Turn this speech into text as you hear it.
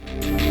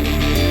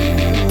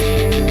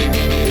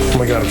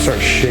my god, I'm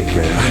starting to shake,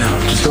 man. I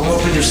know. Just don't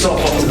open yourself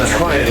up to them. I'm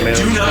trying, man.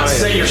 Do not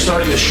say you're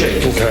starting to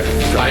shake. Okay.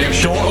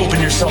 Don't open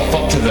yourself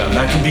up to them.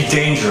 That can be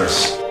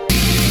dangerous.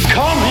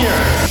 Come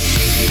here!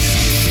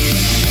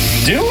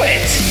 Do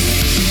it!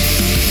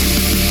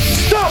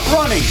 Stop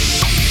running!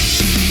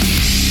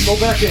 Go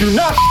back in. Do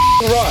not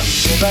run.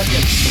 Go back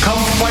in.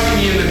 Come fight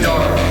me in the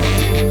dark.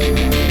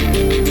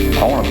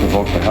 I want to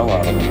provoke the hell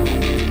out of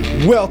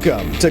him.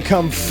 Welcome to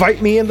Come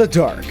Fight Me in the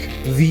Dark,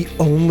 the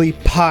only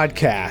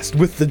podcast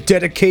with the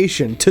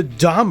dedication to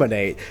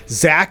dominate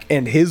Zach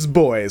and his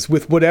boys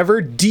with whatever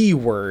D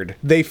word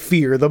they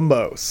fear the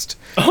most.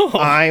 Oh.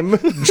 I'm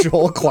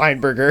Joel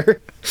Kleinberger.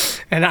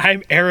 And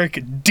I'm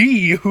Eric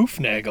D.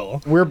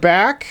 Hoofnagel. We're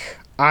back.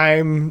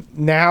 I'm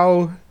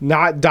now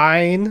not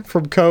dying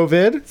from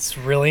COVID. It's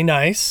really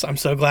nice. I'm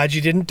so glad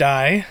you didn't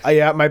die.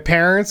 Yeah, my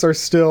parents are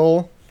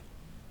still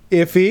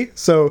iffy,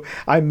 so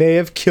I may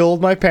have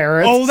killed my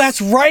parents. Oh,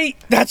 that's right.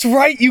 That's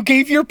right. You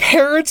gave your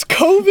parents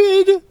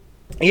COVID.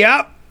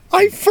 Yep.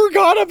 I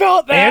forgot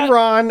about that. And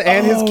Ron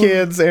and his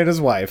kids and his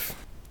wife.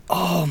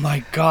 Oh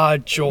my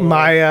God, Joel.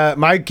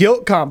 My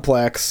guilt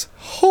complex.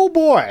 Oh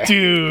boy.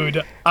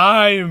 Dude,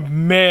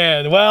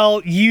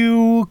 well,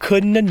 you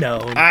couldn't have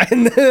known. I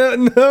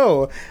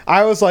know.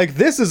 I was like,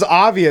 this is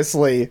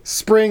obviously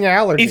spring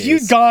allergies. If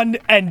you'd gone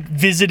and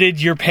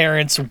visited your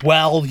parents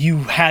while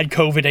you had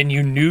COVID and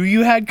you knew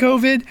you had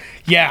COVID,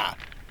 yeah.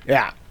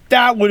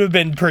 That would have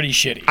been pretty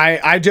shitty.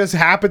 I just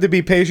happened to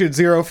be patient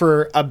zero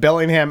for a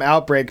Bellingham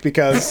outbreak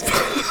because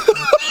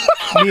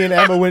me and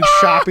Emma went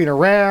shopping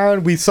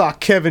around. We saw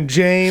Kevin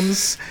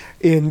James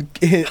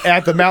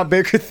at the Mount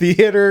Baker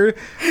Theater.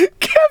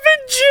 Kevin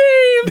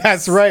James!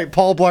 That's right,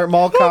 Paul Blart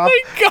Mall Cop.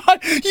 Oh my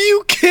God,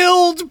 you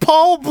killed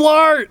Paul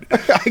Blart!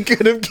 I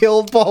could have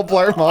killed Paul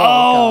Blart Mall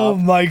Cop. Oh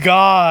Cop. my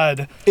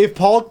God. If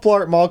Paul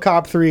Blart Mall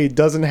Cop 3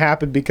 doesn't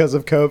happen because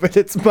of COVID,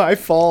 it's my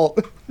fault.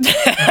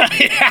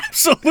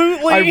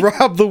 Absolutely. I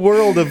robbed the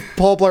world of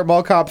Paul Blart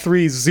Mall Cop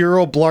 3's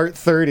Zero Blart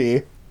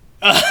 30.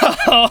 Which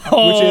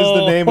is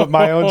the name of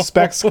my own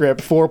spec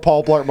script for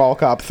Paul Blart Mall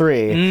Cop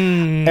 3.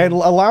 And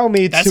allow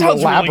me to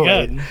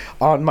elaborate really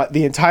on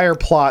the entire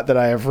plot that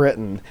I have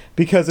written,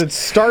 because it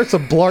starts a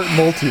Blart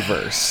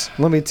multiverse,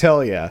 let me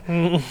tell you.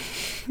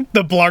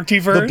 The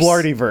Blartyverse? The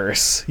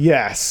Blartyverse,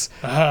 yes.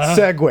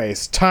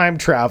 Segways, time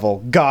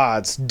travel,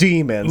 gods,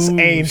 demons,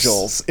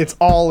 angels. It's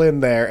all in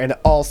there, and it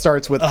all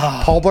starts with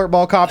Paul Blart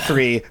Mall Cop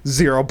 3,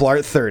 Zero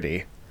Blart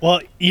 30.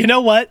 Well, you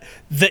know what?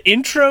 The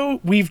intro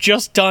we've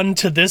just done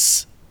to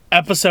this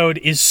episode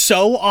is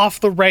so off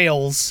the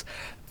rails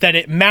that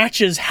it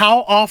matches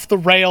how off the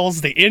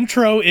rails the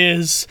intro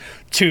is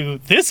to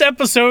this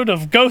episode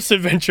of Ghost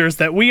Adventures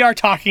that we are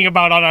talking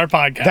about on our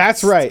podcast.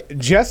 That's right.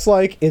 Just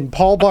like in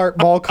Paul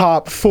Blart Mall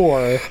Cop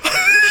 4,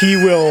 he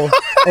will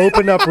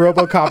open up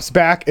RoboCop's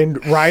back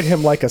and ride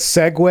him like a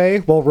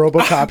Segway while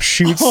RoboCop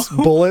shoots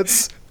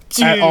bullets.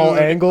 Dude, at all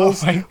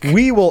angles.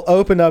 We will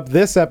open up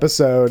this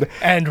episode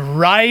and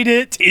ride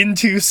it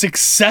into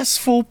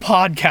successful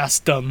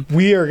podcastdom.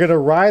 We are going to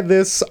ride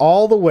this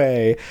all the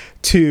way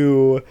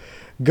to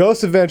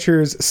Ghost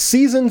Adventures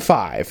Season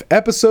 5,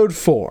 Episode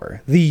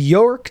 4, The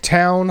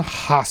Yorktown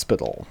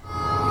Hospital.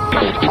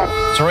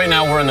 So right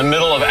now we're in the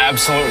middle of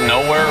absolute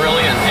nowhere,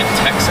 really, in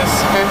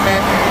Texas.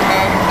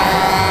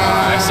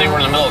 I say we're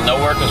in the middle of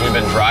nowhere because we've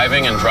been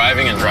driving,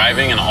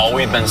 and all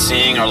we've been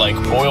seeing are like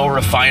oil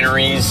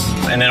refineries,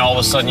 and then all of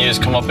a sudden you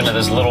just come up into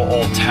this little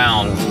old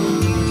town.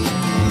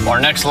 Our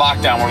next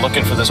lockdown, we're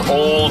looking for this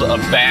old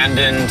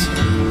abandoned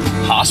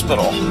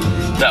hospital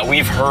that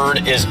we've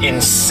heard is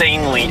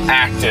insanely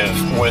active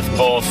with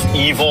both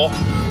evil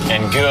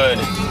and good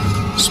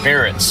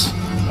spirits.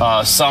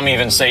 Some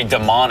even say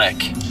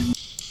demonic.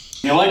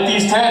 You like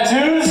these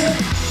tattoos?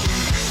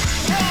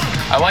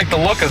 I like the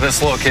look of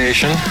this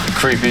location.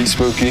 Creepy,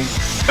 spooky.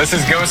 This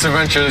is Ghost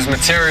Adventures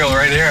material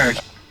right here.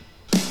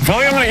 I feel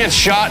like I'm gonna get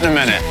shot in a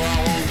minute.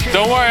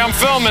 Don't worry, I'm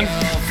filming.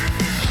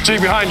 See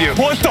behind you.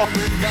 What the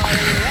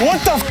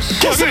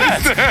f is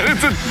that?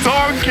 It's a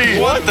donkey.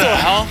 What the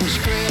hell?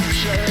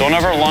 Don't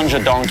ever lunge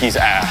a donkey's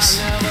ass.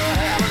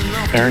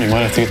 Aaron, you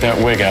might have to get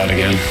that wig out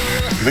again.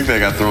 I think they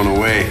got thrown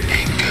away.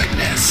 Thank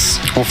goodness.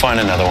 We'll find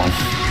another one.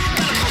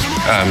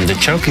 The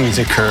chokings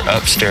occur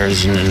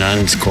upstairs in the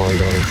nuns'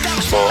 corridor.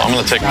 Well, I'm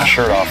going to take my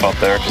shirt off up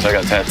there because I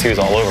got tattoos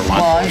all over my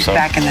torso. Well,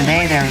 back in the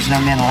day, there was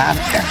no men allowed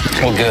there.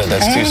 Well, good.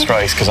 That's 2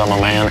 strikes because I'm a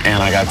man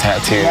and I got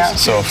tattoos. Yep.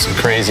 So if some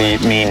crazy,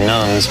 mean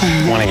nuns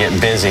want to get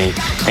busy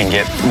and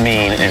get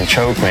mean and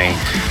choke me,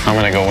 I'm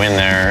going to go in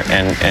there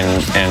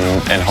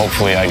and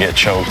hopefully I get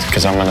choked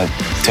because I'm going to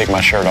take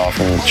my shirt off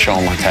and show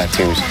them my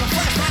tattoos.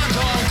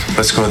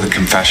 Let's go to the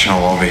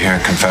confessional over here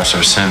and confess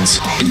our sins.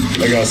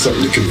 I got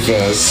something to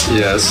confess.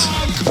 Yes.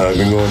 I've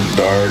been going to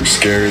dark,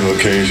 scary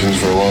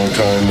locations for a long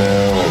time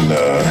now, and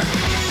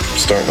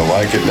starting to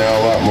like it now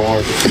a lot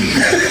more.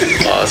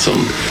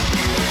 Awesome.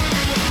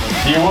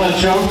 Do you want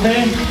to choke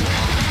me?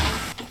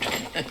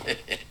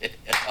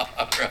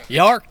 All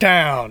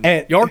Yorktown.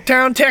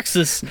 Yorktown,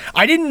 Texas.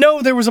 I didn't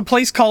know there was a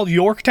place called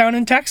Yorktown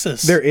in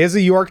Texas. There is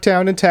a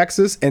Yorktown in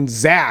Texas, and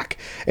Zach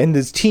and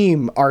his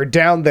team are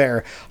down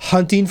there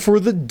hunting for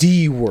the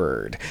D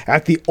word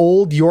at the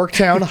old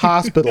Yorktown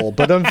Hospital.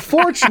 But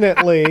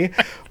unfortunately,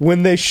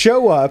 when they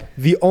show up,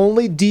 the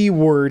only D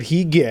word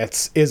he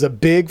gets is a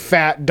big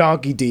fat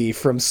donkey D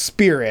from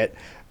Spirit,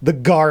 the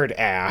guard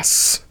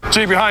ass.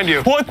 Gee, behind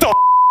you. What the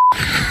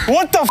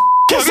What the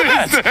is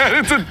that?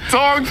 It's a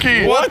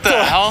donkey. What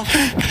the hell?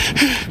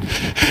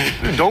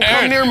 Don't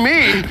come near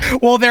me.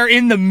 Well, they're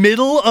in the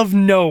middle of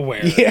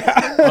nowhere.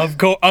 Yeah.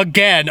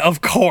 Again,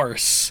 of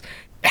course.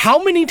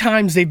 How many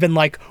times they've been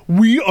like,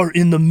 we are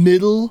in the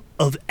middle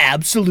of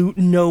absolute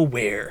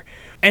nowhere.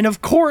 And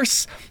of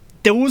course,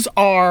 those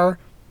are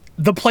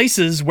the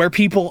places where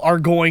people are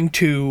going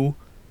to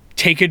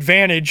take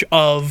advantage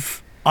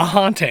of a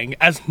haunting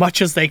as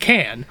much as they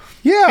can.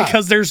 Yeah.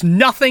 Because there's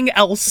nothing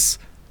else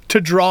to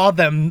draw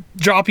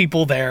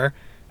people there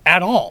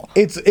at all.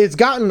 It's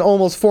gotten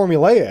almost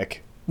formulaic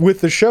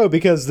with the show,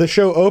 because the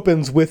show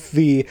opens with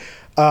the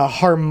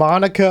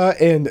harmonica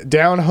and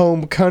down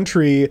home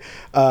country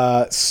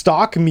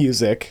stock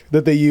music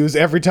that they use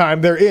every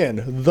time they're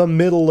in the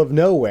middle of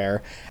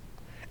nowhere.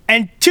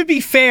 And to be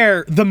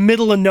fair, the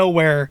middle of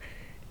nowhere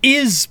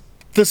is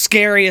the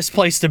scariest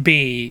place to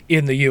be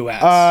in the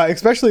U.S.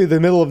 Especially the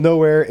middle of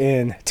nowhere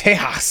in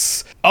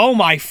Tejas. Oh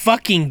my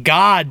fucking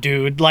god,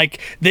 dude!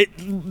 Like the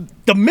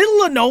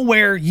middle of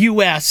nowhere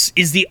U.S.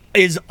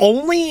 is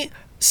only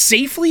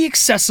safely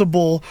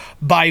accessible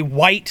by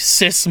white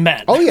cis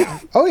men. Oh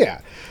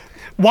yeah.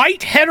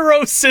 White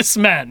hetero cis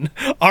men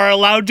are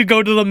allowed to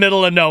go to the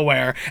middle of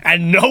nowhere,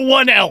 and no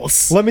one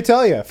else. Let me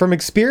tell you, from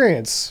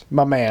experience,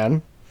 my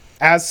man,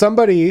 as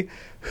somebody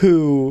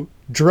who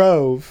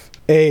drove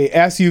a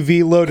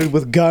SUV loaded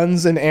with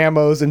guns and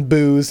ammos and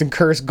booze and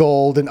cursed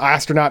gold and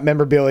astronaut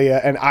memorabilia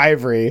and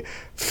ivory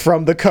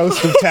from the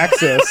coast of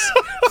Texas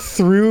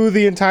through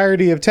the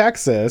entirety of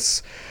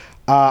Texas,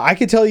 I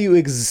can tell you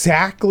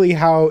exactly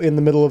how in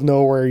the middle of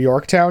nowhere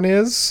Yorktown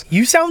is.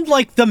 You sound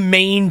like the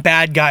main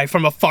bad guy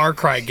from a Far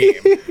Cry game.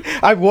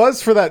 I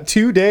was for that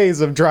 3 days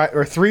of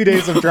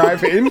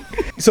driving.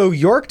 So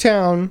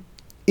Yorktown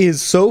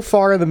is so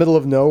far in the middle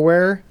of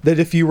nowhere that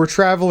if you were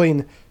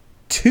traveling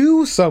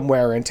to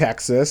somewhere in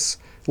Texas,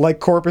 like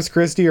Corpus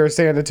Christi or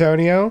San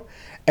Antonio,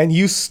 and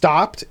you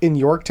stopped in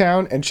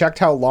Yorktown and checked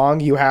how long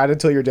you had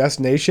until your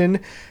destination,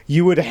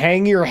 you would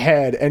hang your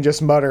head and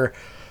just mutter,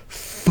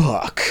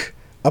 fuck,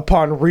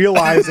 upon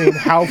realizing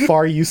how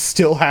far you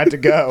still had to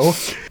go.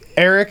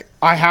 Eric,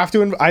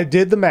 I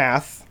did the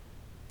math.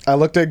 I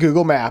looked at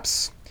Google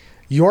Maps.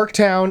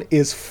 Yorktown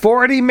is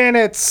 40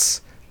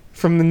 minutes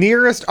from the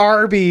nearest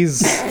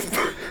Arby's.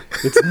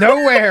 It's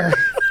nowhere.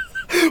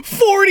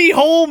 40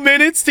 whole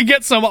minutes to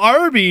get some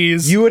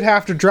Arby's. You would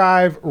have to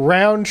drive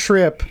round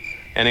trip.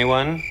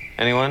 Anyone?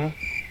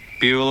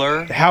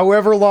 Bueller?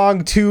 However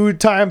long 2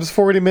 times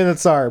 40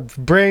 minutes are.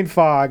 Brain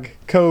fog,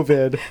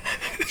 COVID,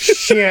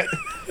 shit.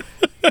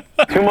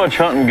 Too much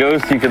hunting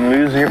ghosts, you can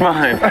lose your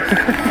mind.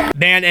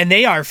 Man, and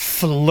they are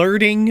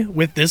flirting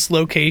with this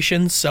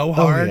location so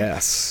hard. Oh,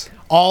 yes.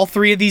 All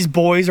 3 of these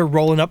boys are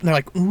rolling up and they're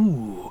like,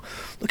 ooh,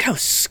 look how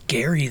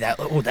scary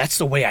that's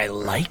the way I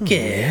like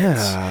it.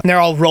 Yeah. And they're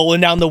all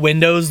rolling down the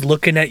windows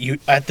looking at you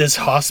at this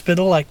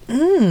hospital like,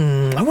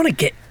 I want to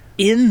get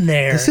in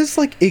there. This is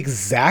like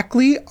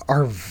exactly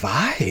our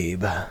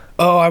vibe.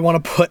 Oh, I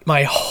want to put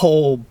my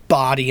whole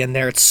body in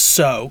there. It's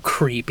so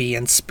creepy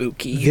and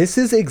spooky. This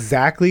is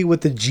exactly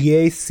what the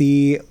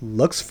GAC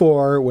looks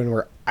for when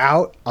we're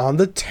out on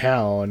the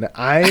town.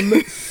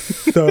 I'm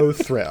so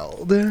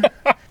thrilled.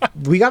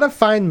 We gotta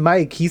find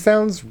Mike. He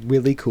sounds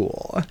really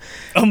cool.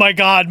 Oh my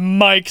god,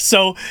 Mike.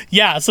 So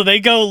they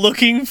go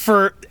looking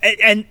for,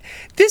 and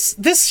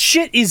this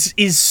shit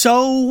is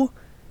so,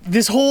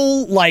 this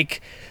whole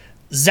like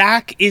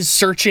Zach is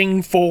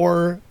searching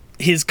for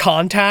his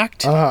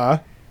contact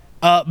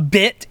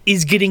bit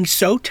is getting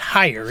so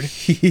tired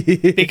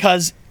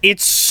because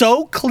it's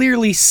so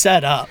clearly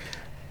set up.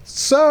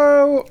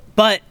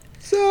 But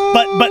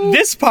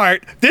this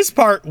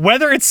part,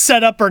 whether it's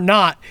set up or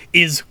not,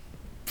 is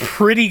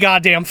pretty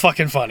goddamn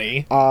fucking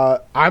funny.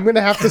 I'm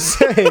gonna have to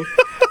say,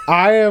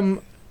 I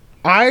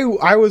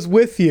was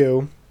with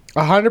you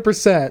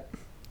 100%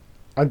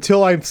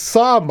 until I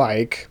saw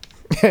Mike,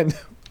 and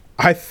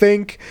I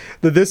think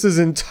that this is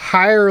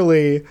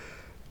entirely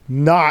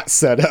not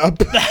set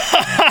up.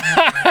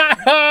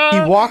 He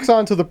walks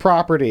onto the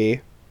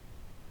property.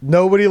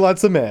 Nobody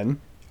lets him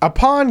in.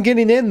 Upon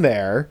getting in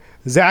there,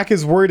 Zach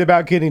is worried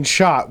about getting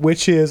shot,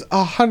 which is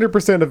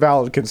 100% a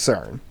valid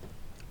concern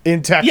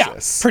in Texas.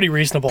 Yeah, pretty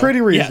reasonable.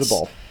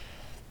 Yes.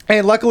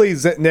 And luckily,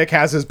 Nick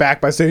has his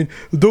back by saying,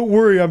 don't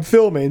worry, I'm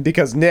filming,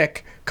 because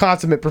Nick,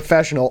 consummate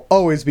professional,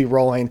 always be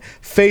rolling.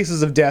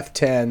 Faces of Death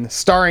 10,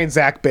 starring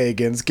Zach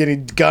Bagans,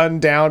 getting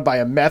gunned down by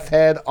a meth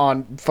head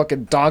on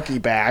fucking donkey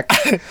back.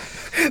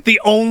 The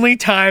only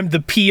time the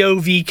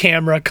POV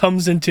camera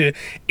comes into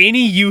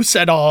any use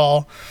at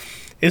all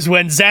is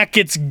when Zach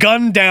gets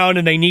gunned down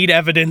and they need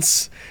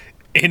evidence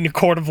in a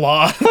court of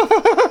law.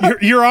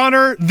 Your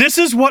Honor, this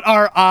is what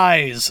our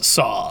eyes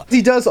saw.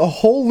 He does a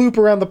whole loop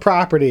around the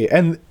property,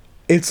 and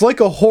it's like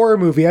a horror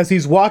movie. As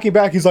he's walking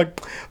back, he's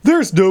like,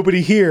 there's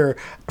nobody here.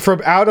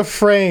 From out of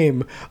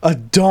frame, a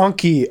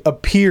donkey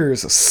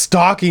appears,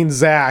 stalking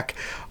Zach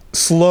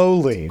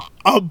slowly.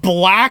 A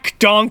black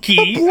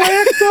donkey.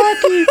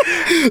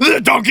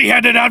 The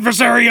donkey-headed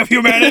adversary of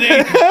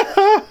humanity.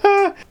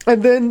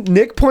 And then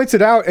Nick points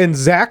it out, and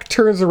Zach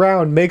turns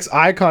around, makes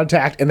eye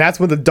contact, and that's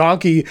when the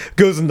donkey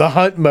goes into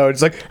hunt mode.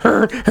 It's like,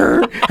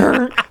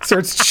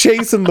 starts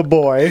chasing the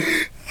boy.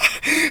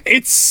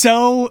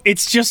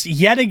 It's just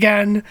yet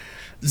again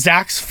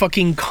Zach's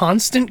fucking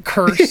constant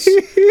curse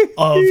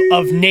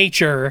of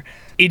nature.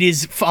 It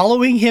is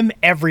following him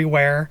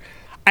everywhere.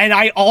 And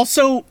I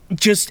also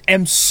just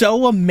am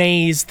so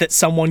amazed that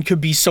someone could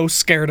be so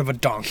scared of a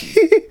donkey.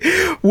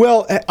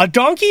 Well, a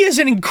donkey is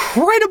an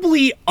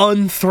incredibly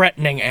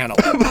unthreatening animal.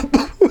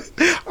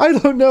 I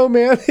don't know,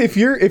 man. If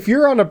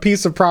you're on a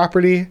piece of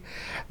property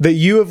that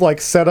you have like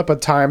set up a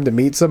time to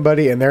meet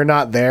somebody and they're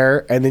not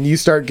there, and then you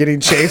start getting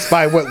chased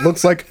by what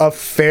looks like a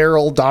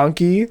feral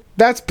donkey,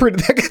 that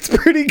gets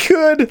pretty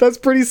good. That's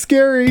pretty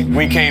scary.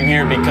 We came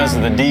here because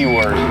of the D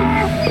word.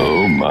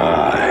 Oh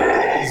my.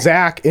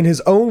 Zach, in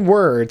his own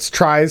words,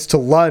 tries to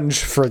lunge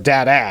for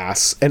that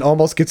ass and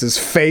almost gets his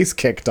face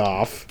kicked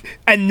off.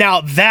 And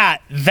now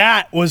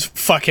that was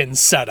fucking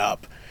set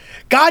up.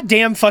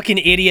 Goddamn fucking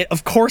idiot.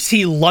 Of course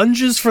he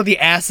lunges for the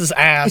ass's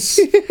ass.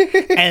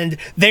 And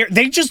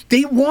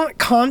they want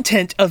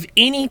content of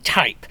any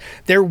type.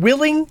 They're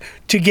willing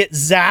to get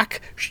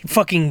Zach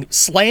fucking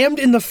slammed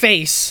in the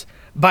face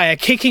by a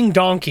kicking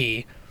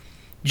donkey.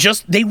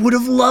 They would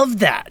have loved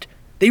that.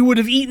 They would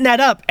have eaten that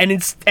up. And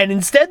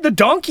instead the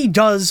donkey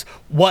does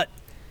what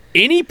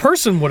any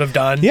person would have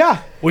done.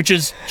 Yeah. Which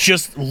is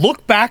just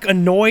look back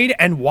annoyed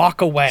and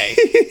walk away.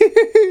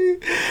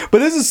 But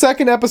this is the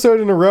second episode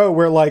in a row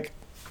where, like,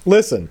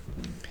 listen,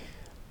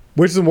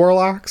 Witches and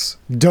Warlocks,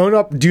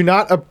 do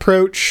not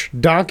approach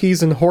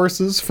donkeys and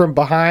horses from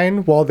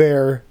behind while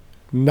they're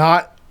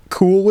not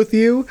cool with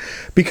you,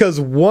 because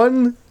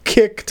one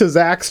kick to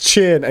Zach's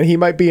chin and he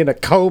might be in a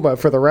coma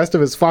for the rest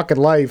of his fucking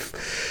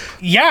life.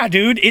 Yeah,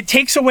 dude, it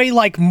takes away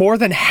like more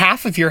than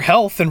half of your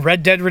health in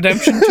Red Dead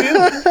Redemption 2.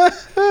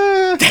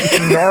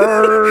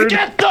 Nerd!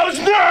 Get those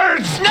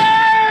nerds!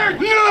 Nerd!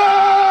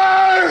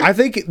 Nerd! I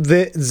think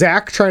that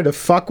Zach trying to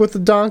fuck with the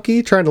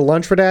donkey, trying to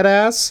lunge for that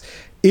ass,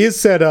 is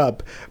set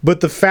up.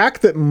 But the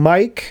fact that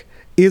Mike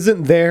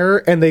isn't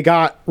there and they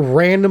got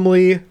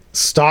randomly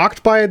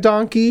stalked by a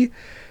donkey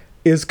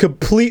is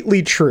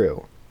completely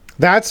true.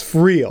 That's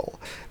real.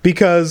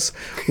 Because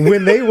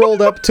when they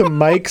rolled up to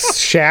Mike's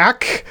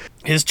shack,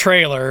 his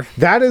trailer,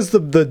 that is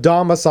the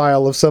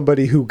domicile of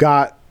somebody who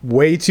got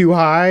way too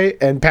high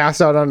and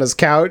passed out on his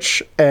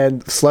couch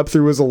and slept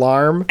through his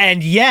alarm.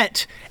 And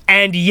yet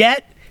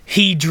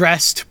he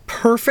dressed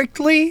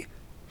perfectly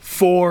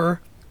for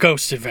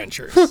Ghost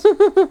Adventures.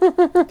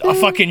 A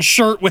fucking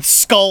shirt with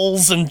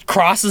skulls and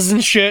crosses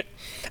and shit.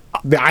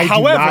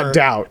 However, do not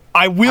doubt.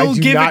 I will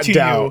give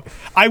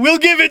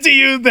it to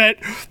you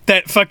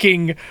that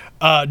fucking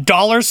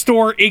dollar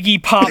store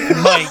Iggy Pop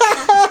Mike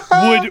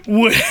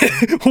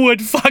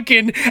would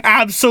fucking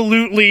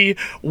absolutely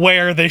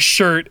wear this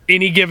shirt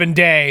any given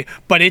day,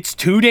 but it's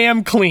too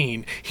damn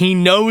clean. He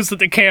knows that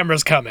the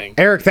camera's coming.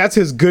 Eric, that's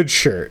his good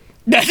shirt.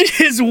 That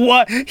is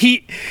what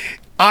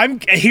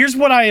here's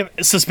what I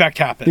suspect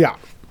happened. Yeah.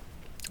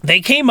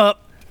 They came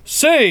up,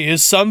 say,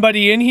 is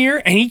somebody in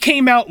here? And he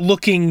came out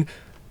looking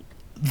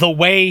the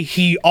way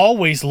he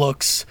always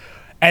looks,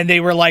 and they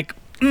were like,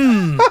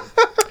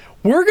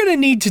 we're gonna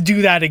need to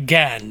do that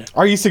again.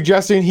 Are you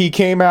suggesting he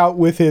came out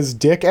with his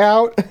dick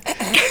out?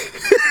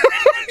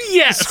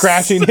 Yes.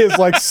 Scratching his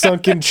like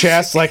sunken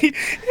chest, like,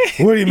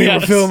 what do you mean we're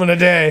filming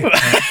today?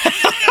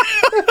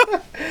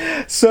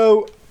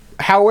 So,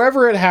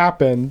 however it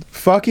happened,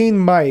 fucking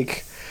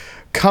Mike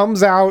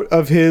comes out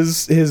of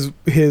his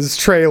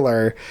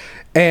trailer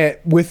and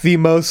with the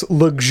most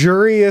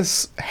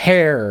luxurious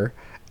hair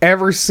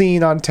ever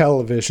seen on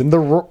television. The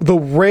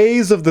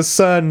rays of the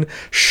sun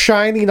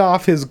shining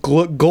off his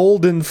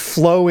golden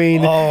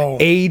flowing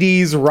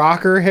 80s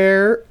rocker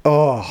hair.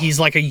 Oh, he's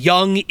like a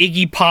young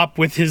Iggy Pop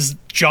with his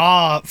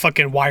jaw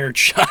fucking wired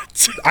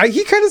shut.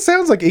 He kind of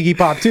sounds like Iggy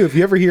Pop too. If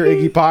you ever hear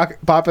Iggy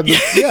Pop in the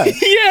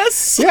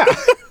yes. Yeah.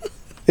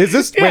 Is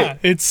this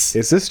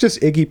is this just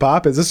Iggy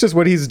Pop? Is this just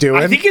what he's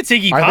doing? I think it's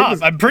Iggy Pop.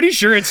 I'm pretty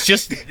sure it's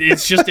just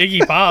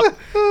Iggy Pop.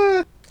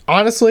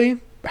 Honestly,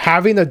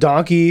 having a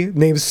donkey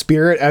named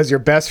Spirit as your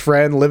best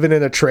friend, living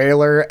in a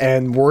trailer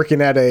and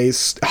working at a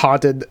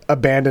haunted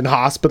abandoned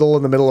hospital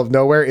in the middle of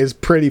nowhere is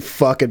pretty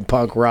fucking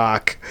punk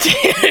rock.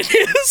 It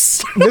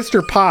is.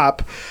 Mr.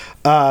 Pop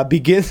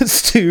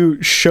begins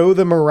to show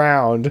them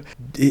around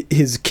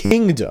his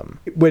kingdom,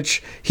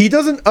 which he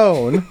doesn't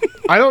own.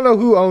 I don't know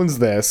who owns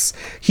this.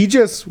 He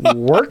just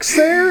works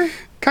there,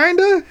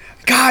 kinda.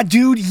 God,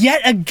 dude,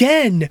 yet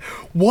again,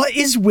 what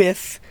is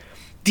with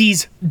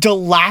these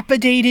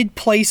dilapidated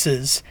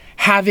places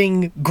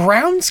having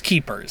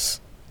groundskeepers?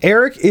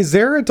 Eric, is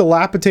there a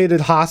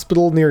dilapidated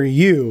hospital near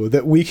you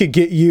that we could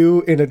get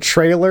you in a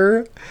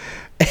trailer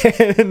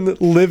and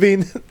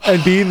living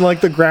and being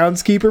like the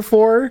groundskeeper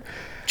for?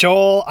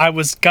 Joel, I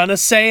was gonna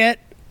say it,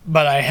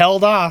 but I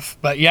held off.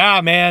 But yeah,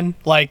 man,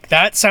 like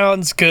that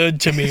sounds good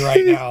to me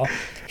right now.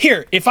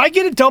 Here, if I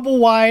get a double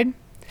wide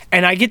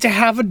and I get to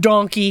have a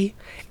donkey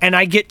and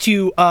I get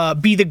to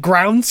be the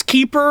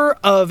groundskeeper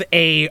of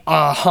a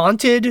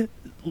haunted,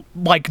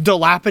 like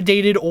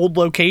dilapidated old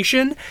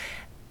location,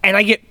 and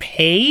I get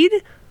paid,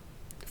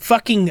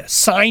 fucking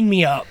sign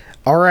me up.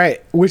 All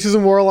right, Witches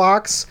and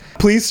Warlocks,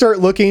 please start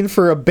looking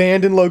for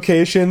abandoned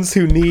locations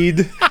who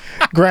need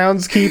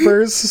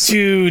groundskeepers.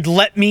 Dude,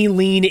 let me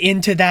lean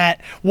into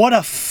that. What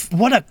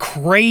a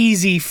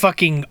crazy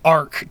fucking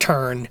arc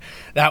turn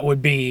that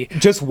would be.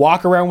 Just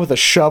walk around with a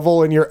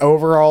shovel in your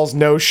overalls,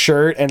 no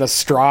shirt, and a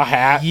straw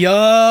hat.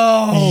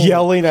 Yo,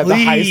 yelling at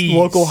please. the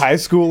local high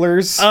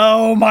schoolers.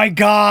 Oh my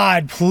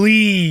God,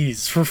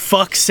 please, for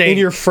fuck's sake. In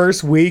your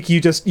first week,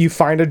 you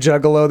find a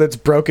juggalo that's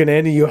broken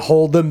in and you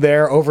hold them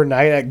there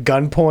overnight at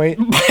gunpoint.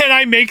 And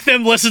I make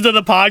them listen to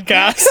the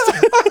podcast.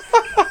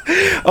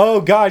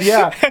 Oh God,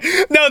 yeah.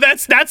 No,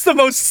 that's the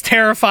most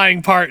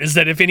terrifying part, is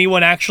that if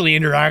anyone actually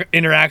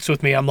interacts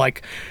with me, I'm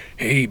like,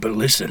 hey, but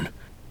listen,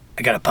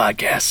 I got a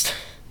podcast.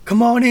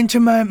 Come on into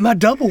my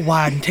double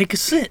wide and take a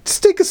sit.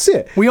 Just take a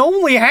sit. We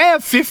only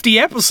have 50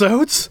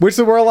 episodes. Witches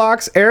and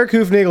Warlocks, Eric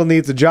Hoofnagel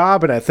needs a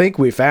job, and I think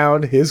we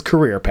found his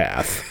career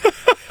path.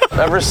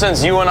 Ever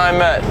since you and I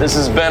met, this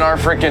has been our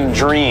freaking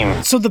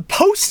dream. So the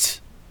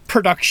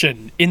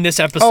post-production in this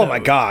episode... Oh my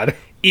God.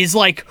 ...is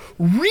like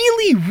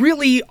really,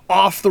 really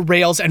off the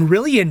rails and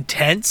really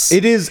intense.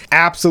 It is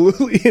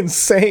absolutely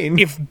insane.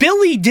 If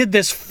Billy did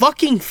this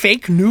fucking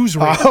fake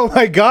newsreel... Oh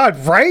my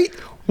God, right?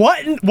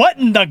 What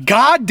in the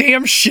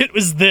goddamn shit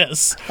was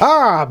this?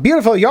 Ah,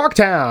 beautiful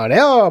Yorktown.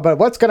 Oh, but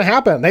what's going to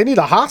happen? They need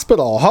a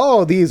hospital.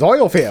 Oh, these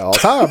oil fields.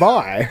 Oh,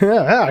 boy.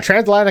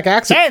 Transatlantic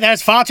accident. Hey,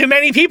 there's far too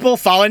many people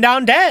falling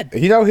down dead.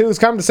 You know who's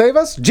come to save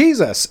us?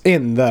 Jesus,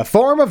 in the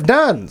form of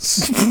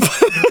nuns.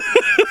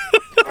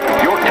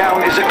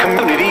 Yorktown is a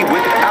community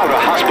without a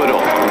hospital.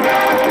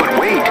 But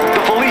wait,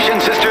 the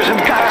Felician sisters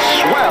have got a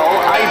swell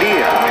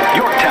idea.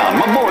 Yorktown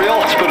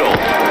Memorial Hospital,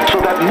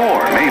 so that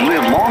more may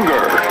live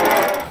longer.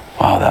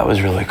 Wow, that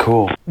was really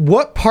cool.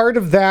 What part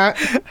of that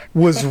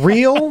was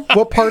real?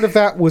 What part of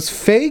that was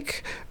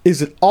fake?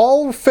 Is it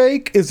all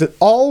fake? Is it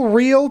all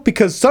real?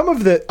 Because some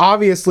of it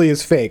obviously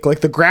is fake. Like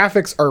the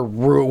graphics are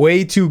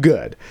way too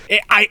good.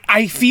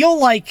 I feel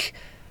like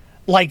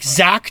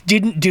Zach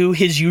didn't do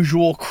his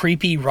usual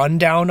creepy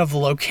rundown of the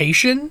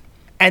location,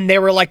 and they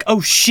were like, oh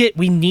shit,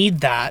 we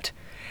need that.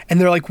 And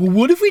they're like, well,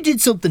 what if we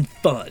did something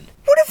fun?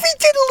 What if we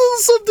did a little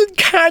something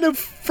kind of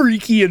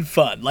freaky and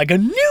fun, like a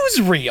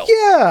newsreel?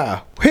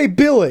 Yeah. Hey,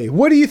 Billy,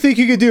 what do you think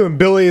you could do? And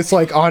Billy is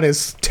like on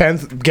his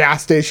 10th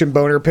gas station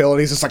boner pill, and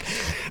he's just like,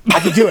 I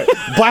could do it.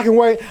 Black and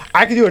white.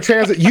 I could do a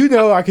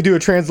I could do a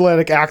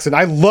transatlantic accent.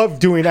 I love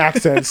doing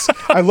accents.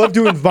 I love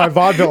doing my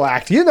vaudeville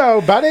act. You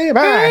know, buddy,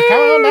 man, come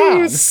on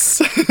down.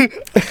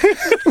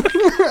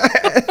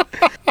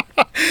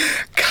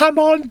 Come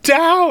on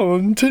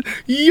down to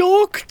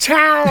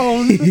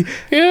Yorktown.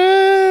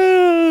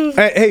 Yeah.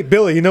 Hey,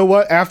 Billy, you know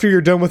what? After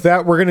you're done with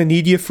that, we're going to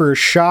need you for a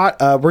shot.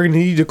 We're going to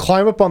need you to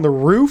climb up on the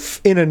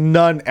roof in a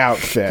nun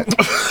outfit.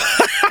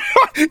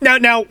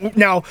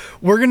 Now,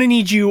 we're going to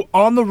need you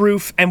on the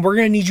roof, and we're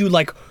going to need you,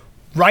 like,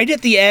 right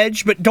at the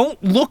edge, but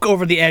don't look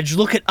over the edge.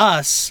 Look at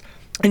us,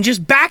 and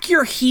just back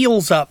your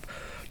heels up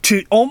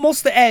to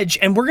almost the edge,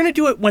 and we're going to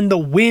do it when the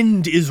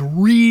wind is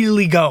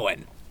really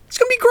going. It's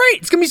going to be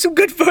great. It's going to be some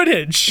good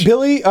footage.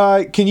 Billy,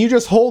 can you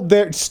just hold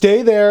there?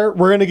 Stay there.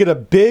 We're going to get a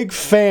big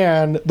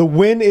fan. The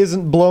wind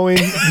isn't blowing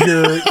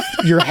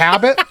your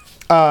habit.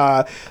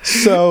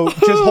 So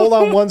just hold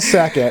on 1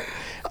 second.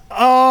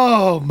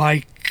 Oh,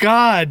 my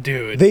God,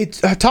 dude. They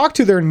talk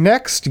to their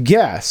next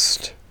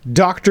guest,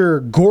 Dr.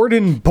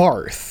 Gordon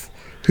Barth,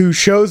 who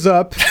shows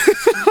up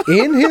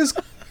in his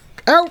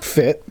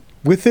outfit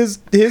with his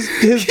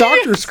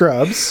doctor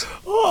scrubs.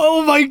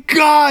 Oh my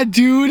God,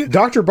 dude.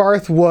 Dr.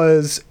 Barth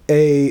was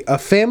a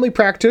family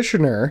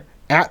practitioner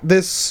at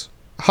this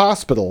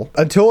hospital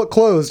until it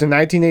closed in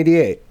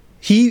 1988.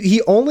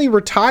 He only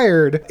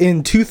retired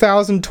in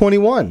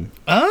 2021.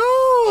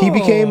 Oh. He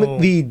became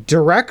the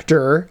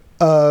director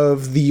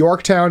of the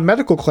Yorktown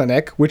Medical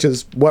Clinic, which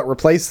is what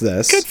replaced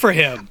this. Good for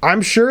him.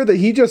 I'm sure that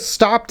he just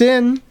stopped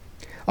in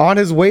on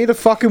his way to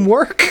fucking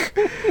work.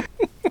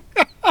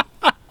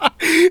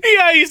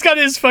 Yeah, he's got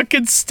his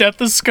fucking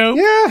stethoscope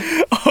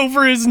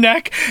over his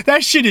neck.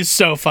 That shit is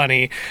so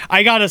funny.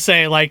 I gotta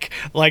say, like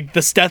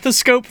the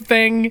stethoscope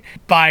thing,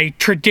 by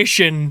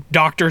tradition,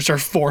 doctors are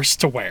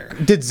forced to wear.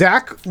 Did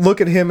Zach look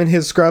at him in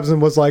his scrubs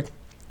and was like,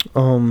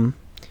 could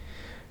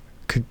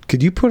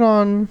you put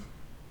on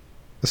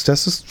a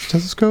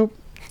stethoscope?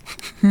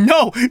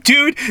 No,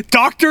 dude,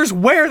 doctors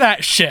wear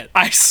that shit.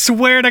 I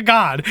swear to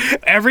God.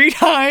 Every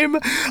time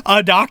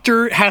a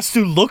doctor has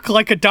to look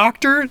like a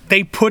doctor,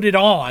 they put it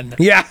on.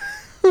 Yeah.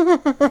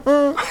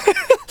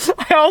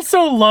 I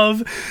also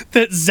love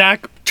that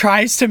Zach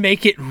tries to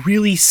make it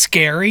really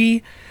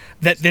scary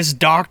that this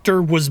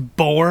doctor was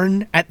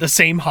born at the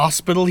same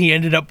hospital he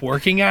ended up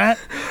working at.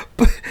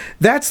 But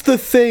that's the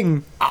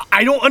thing.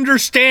 I don't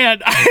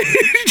understand.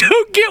 I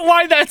don't get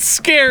why that's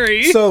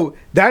scary. So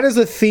that is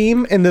a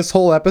theme in this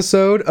whole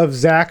episode of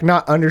Zach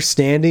not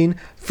understanding.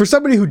 For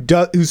somebody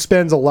who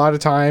spends a lot of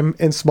time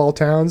in small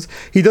towns,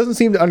 he doesn't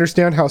seem to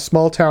understand how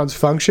small towns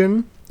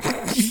function.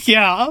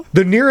 Yeah.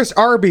 The nearest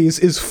Arby's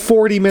is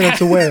 40 minutes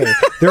away.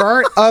 There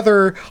aren't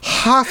other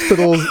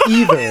hospitals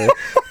either.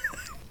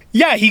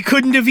 Yeah, he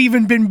couldn't have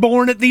even been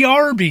born at the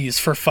Arby's,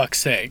 for fuck's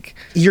sake.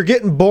 You're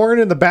getting born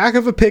in the back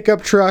of a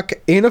pickup truck,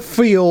 in a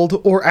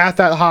field, or at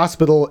that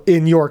hospital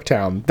in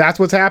Yorktown. That's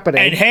what's happening.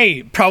 And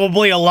hey,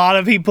 probably a lot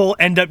of people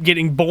end up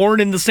getting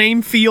born in the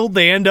same field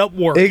they end up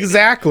working.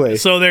 Exactly.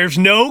 So there's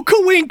no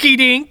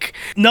coinky-dink,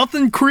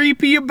 nothing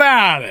creepy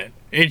about it.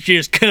 It's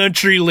just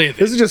country living.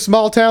 This is just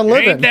small town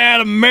living. Ain't that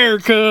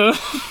America?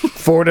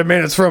 40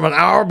 minutes from an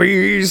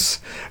Arby's.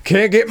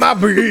 Can't get my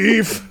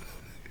beef.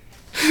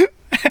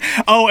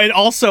 Oh, and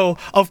also,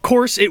 of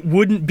course, it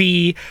wouldn't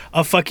be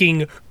a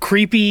fucking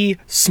creepy,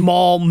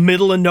 small,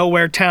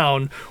 middle-of-nowhere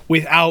town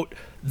without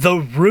the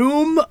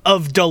room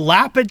of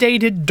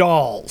dilapidated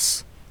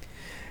dolls.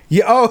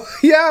 Yeah, oh,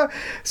 yeah.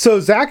 So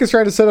Zach is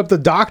trying to set up the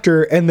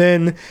doctor, and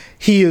then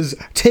he is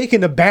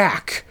taken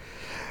aback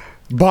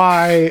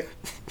by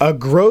a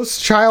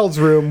gross child's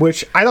room,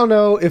 which I don't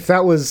know if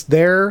that was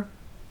there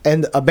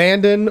and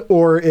abandoned,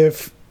 or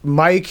if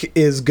Mike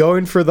is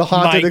going for the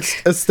haunted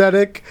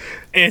aesthetic.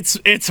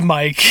 It's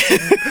Mike.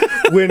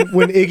 when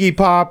Iggy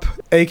Pop,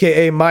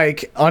 aka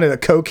Mike, on a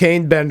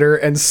cocaine bender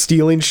and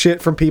stealing shit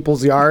from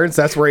people's yards,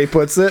 that's where he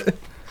puts it.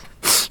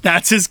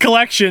 That's his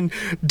collection.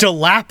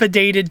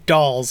 Dilapidated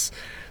dolls.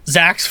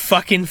 Zach's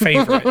fucking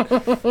favorite.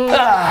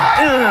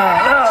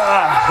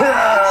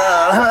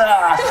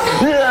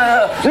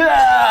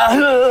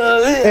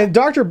 And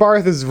Dr.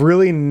 Barth is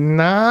really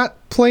not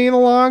playing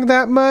along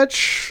that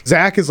much.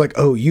 Zach is like,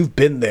 oh, you've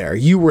been there.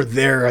 You were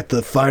there at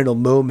the final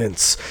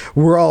moments.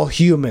 We're all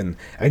human.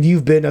 And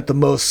you've been at the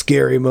most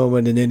scary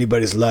moment in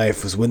anybody's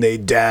life was when they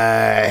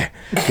die.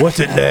 What's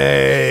it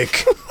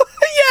like?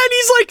 Yeah, and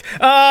he's like,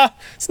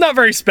 it's not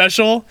very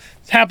special.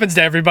 It happens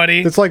to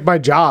everybody. It's like my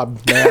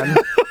job, man.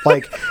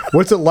 Like,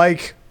 what's it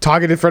like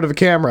talking in front of a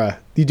camera?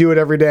 You do it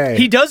every day.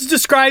 He does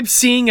describe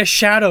seeing a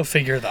shadow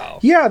figure, though.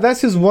 Yeah,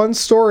 that's his one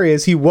story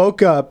is he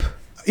woke up.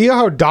 You know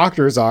how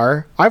doctors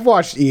are. I've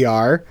watched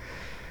ER.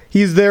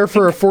 He's there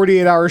for a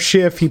 48-hour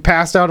shift. He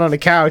passed out on a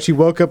couch. He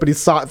woke up and he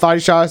thought he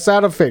saw a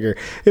shadow figure.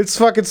 It's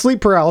fucking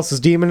sleep paralysis,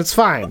 demon. It's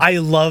fine. I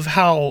love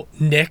how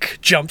Nick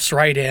jumps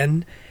right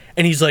in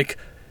and he's like,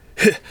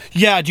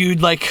 yeah,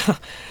 dude, like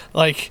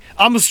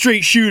I'm a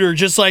straight shooter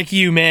just like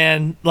you,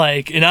 man.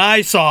 Like, and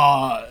I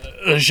saw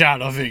a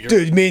shadow figure.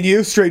 Dude, me and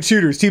you, straight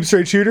shooters. Team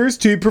straight shooters,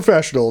 team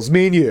professionals.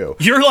 Me and you.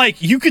 You're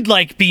like, you could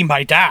like be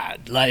my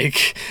dad.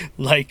 Like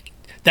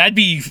that'd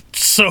be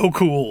so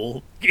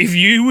cool. If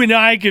you and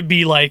I could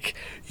be like,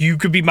 you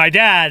could be my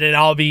dad and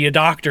I'll be a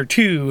doctor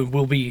too, and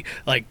we'll be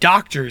like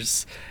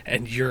doctors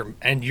and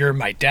you're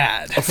my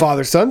dad. A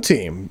father-son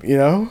team, you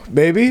know?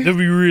 Maybe. That'd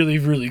be really,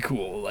 really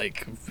cool.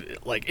 Like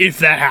if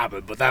that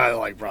happened, but that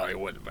like probably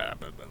wouldn't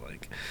happen. But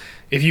like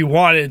if you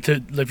wanted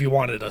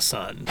a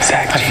son.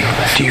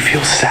 Zach, do you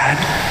feel sad?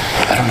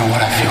 I don't know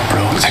what I feel,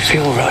 bro. I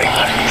feel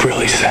really,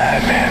 really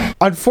sad, man.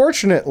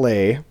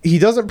 Unfortunately, he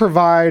doesn't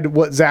provide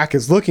what Zach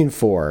is looking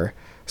for,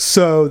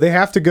 so they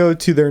have to go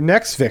to their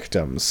next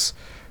victims,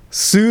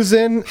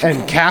 Susan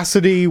and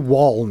Cassidy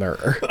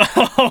Wallner.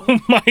 Oh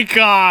my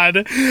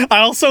god.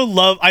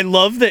 I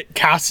love that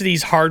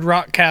Cassidy's Hard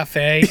Rock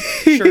Cafe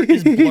shirt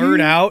is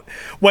blurred out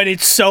when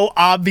it's so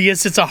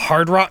obvious it's a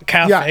Hard Rock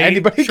Cafe. Yeah,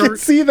 anybody shirt. can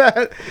see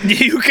that.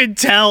 You can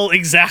tell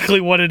exactly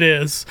what it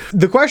is.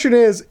 The question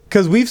is,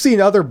 because we've seen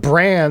other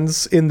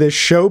brands in this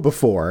show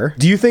before,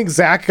 do you think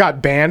Zach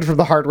got banned from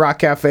the Hard Rock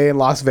Cafe in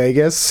Las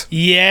Vegas?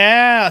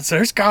 Yeah, so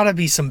there's gotta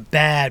be some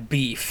bad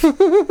beef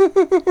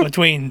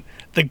between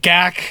the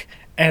GAC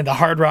and the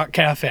Hard Rock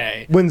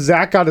Cafe. When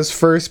Zach got his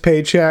first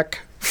paycheck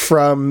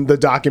from the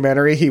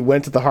documentary, he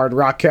went to the Hard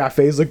Rock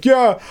Cafe. He's like,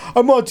 yeah,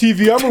 I'm on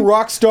TV. I'm a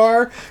rock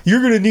star.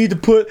 You're going to need to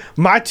put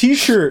my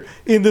t-shirt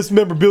in this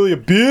memorabilia,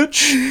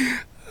 bitch.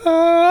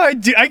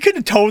 I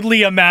could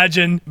totally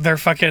imagine their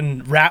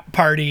fucking rap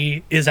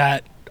party is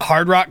at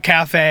Hard Rock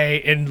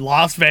Cafe in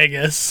Las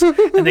Vegas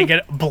and they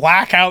get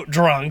blackout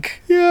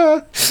drunk.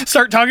 Yeah.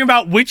 Start talking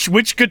about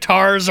which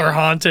guitars are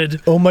haunted.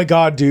 Oh my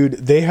god, dude.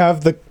 They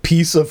have the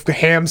piece of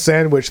ham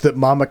sandwich that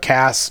Mama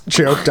Cass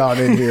choked on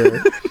in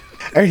here.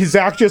 And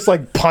Zach just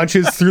like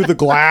punches through the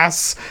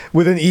glass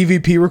with an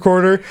EVP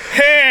recorder.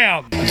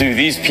 Ham! Do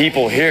these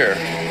people here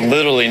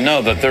literally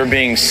know that they're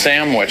being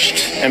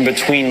sandwiched in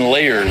between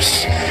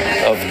layers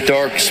of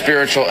dark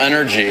spiritual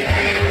energy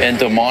and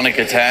demonic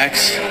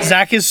attacks?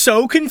 Zach is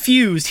so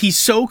confused. He's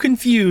so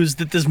confused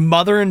that this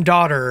mother and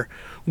daughter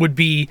would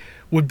be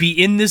would be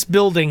in this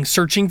building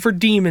searching for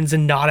demons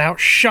and not out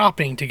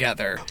shopping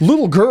together.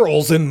 Little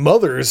girls and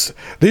mothers,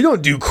 they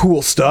don't do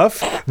cool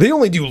stuff. They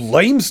only do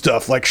lame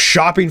stuff like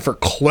shopping for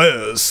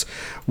clothes.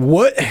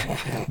 What?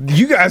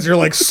 You guys are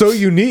like so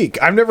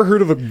unique. I've never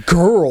heard of a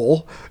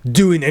girl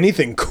doing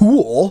anything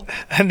cool.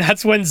 And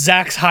that's when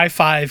Zach's high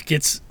five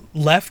gets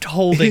left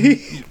holding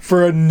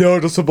for a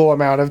noticeable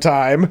amount of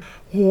time.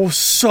 Oh,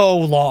 so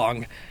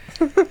long.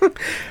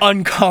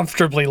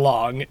 Uncomfortably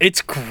long.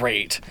 It's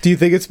great. Do you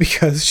think it's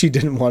because she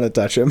didn't want to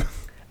touch him?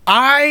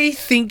 I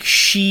think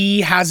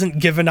she hasn't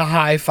given a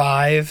high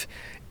five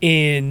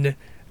in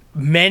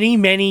many,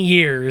 many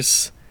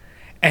years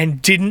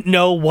and didn't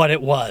know what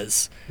it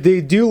was.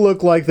 They do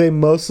look like they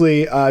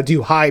mostly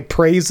do high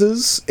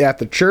praises at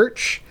the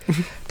church.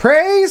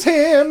 Praise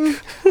him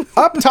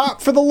up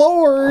top for the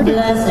Lord.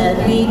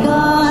 Blessed be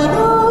God,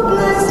 oh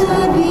blessed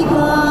be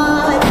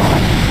God.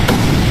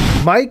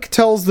 Mike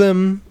tells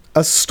them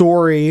a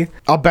story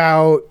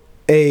about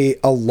a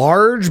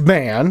large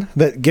man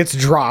that gets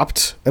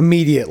dropped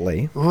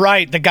immediately.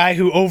 Right, the guy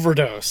who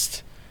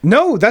overdosed.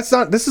 No, that's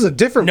not. This is a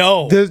different.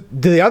 No,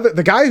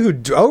 the guy who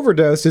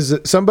overdosed is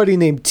somebody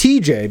named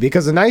TJ,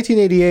 because in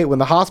 1988, when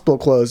the hospital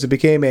closed, it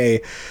became a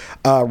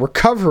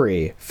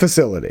recovery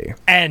facility.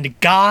 And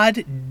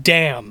god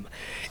damn,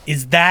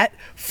 is that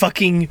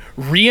fucking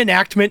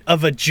reenactment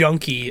of a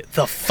junkie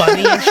the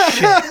funniest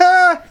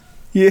shit?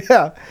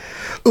 Yeah.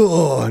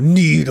 Oh,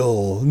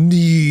 needle.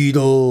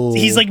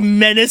 He's like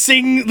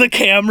menacing the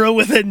camera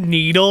with a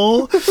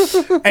needle.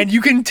 And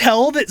you can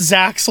tell that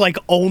Zach's like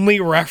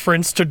only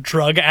reference to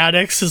drug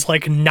addicts is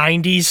like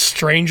 90s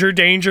stranger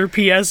danger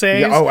PSAs.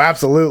 Yeah, oh,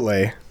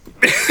 absolutely.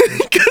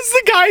 Because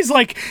the guy's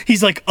like,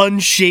 he's like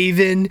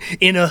unshaven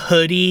in a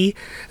hoodie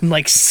and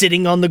like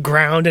sitting on the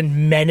ground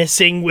and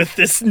menacing with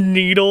this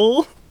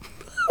needle.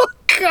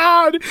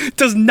 God,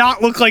 does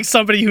not look like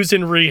somebody who's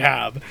in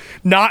rehab.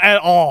 Not at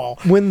all.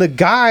 When the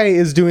guy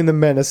is doing the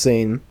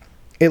menacing,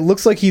 it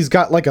looks like he's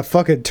got like a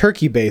fucking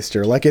turkey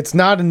baster. Like it's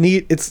not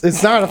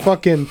a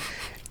fucking.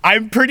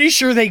 I'm pretty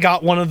sure they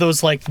got one of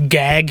those like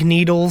gag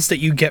needles that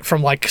you get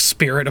from like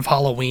Spirit of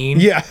Halloween.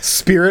 Yeah,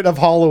 Spirit of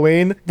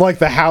Halloween, like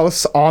the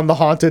house on the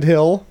haunted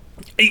hill.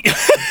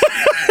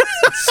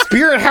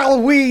 Spirit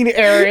Halloween,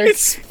 Eric.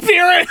 It's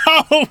Spirit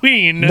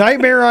Halloween.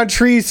 Nightmare on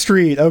Tree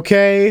Street,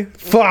 okay?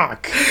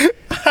 Fuck.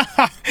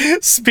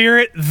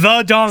 Spirit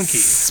the donkey.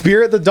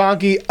 Spirit the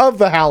donkey of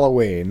the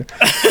Halloween.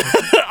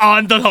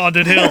 On the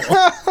haunted hill.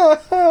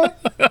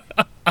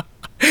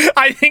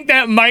 I think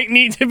that might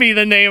need to be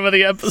the name of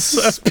the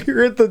episode.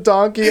 Spirit the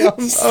donkey of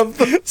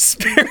the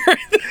Spirit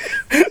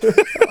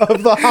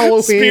of the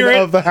Halloween Spirit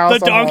of the house.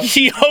 The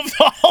donkey of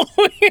the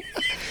Halloween.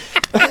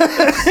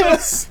 So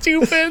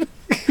stupid.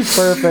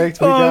 Perfect.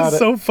 We got it.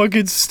 So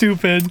fucking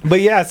stupid. But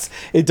yes,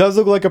 it does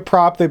look like a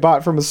prop they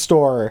bought from a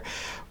store.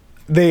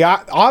 They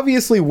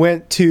obviously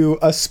went to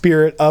a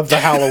Spirit of the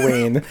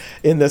Halloween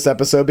in this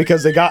episode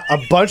because they got a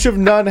bunch of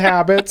nun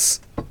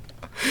habits.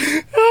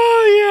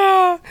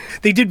 Oh yeah.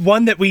 They did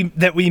one that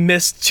we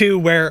missed too,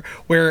 where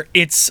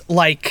it's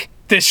like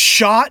this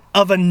shot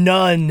of a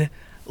nun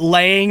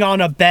laying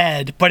on a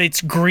bed, but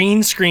it's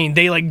green screen.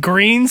 They like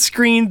green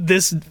screened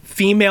this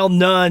female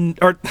nun,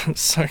 or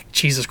sorry,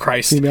 Jesus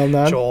Christ, female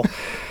nun. Joel,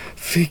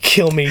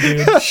 kill me,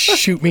 dude.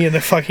 Shoot me in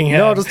the fucking head.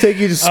 No, I'll just take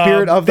you to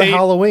Spirit of the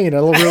Halloween.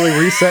 It'll really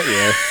reset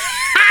you.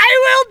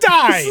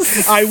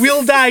 I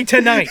will die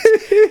tonight.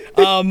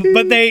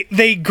 But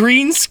they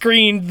green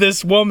screened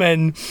this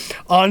woman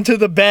onto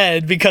the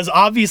bed because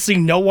obviously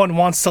no one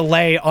wants to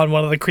lay on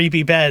one of the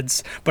creepy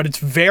beds, but it's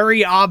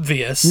very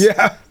obvious.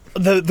 Yeah.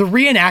 The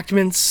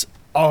reenactments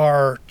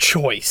are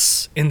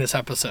choice in this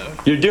episode.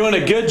 You're doing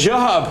a good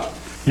job.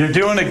 You're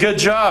doing a good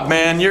job,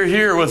 man. You're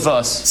here with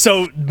us.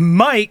 So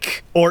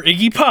Mike, or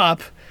Iggy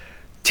Pop,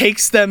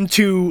 takes them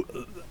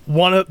to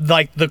one of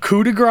like the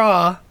coup de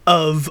grace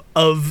of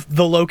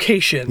the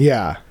location.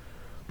 Yeah.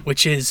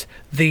 Which is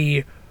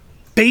the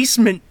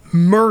basement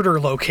murder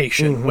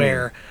location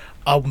where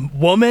a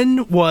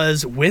woman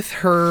was with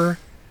her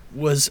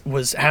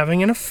was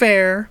having an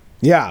affair.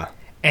 Yeah.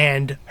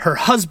 And her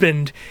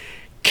husband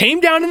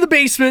came down in the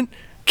basement,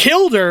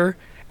 killed her,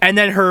 and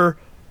then her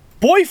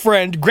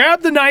boyfriend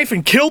grabbed the knife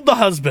and killed the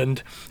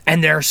husband,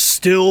 and there's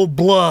still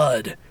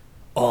blood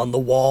on the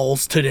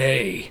walls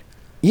today.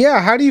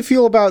 Yeah, how do you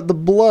feel about the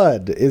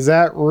blood? Is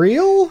that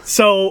real?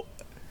 So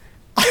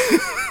I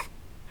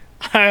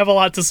have a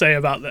lot to say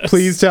about this.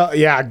 Please tell.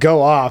 Yeah,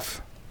 go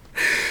off.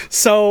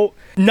 So,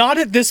 not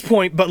at this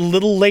point, but a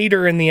little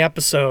later in the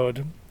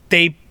episode,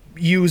 they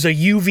use a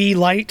UV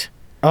light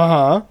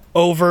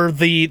over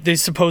the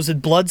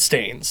supposed blood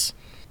stains.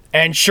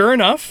 And sure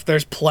enough,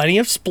 there's plenty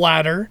of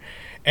splatter,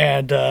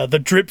 and the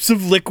drips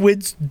of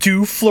liquids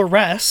do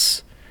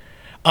fluoresce.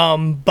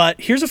 But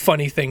here's a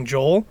funny thing,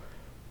 Joel.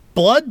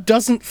 Blood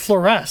doesn't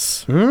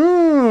fluoresce.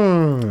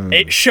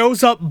 It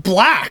shows up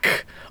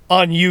black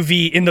on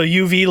UV in the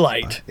UV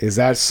light. Is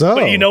that so?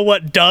 But you know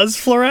what does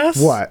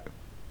fluoresce? What?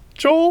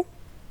 Joel?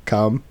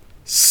 Cum.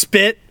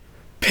 Spit,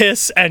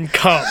 piss, and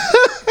cum.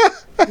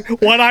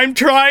 What I'm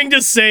trying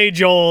to say,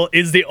 Joel,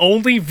 is the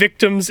only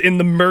victims in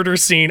the murder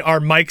scene are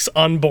Mike's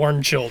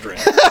unborn children.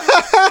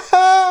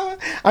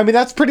 I mean,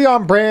 that's pretty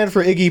on brand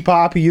for Iggy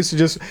Pop. He used to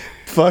just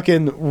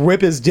fucking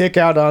whip his dick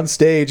out on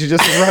stage and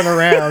just run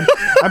around.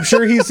 I'm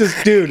sure he's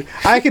just, dude,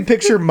 I can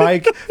picture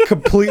Mike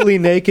completely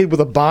naked with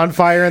a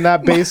bonfire in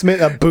that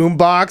basement, a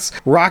boombox,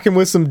 rocking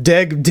with some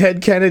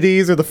dead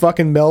Kennedys or the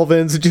fucking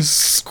Melvins, just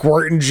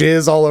squirting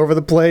jizz all over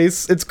the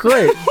place. It's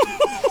great.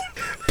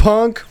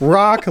 Punk,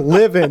 rock,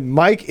 living.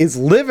 Mike is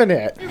living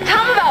it. Tell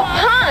them about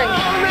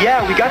punk.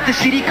 Yeah, we got the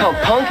CD called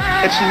Punk.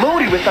 It's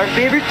loaded with our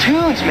favorite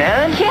tunes,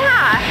 man.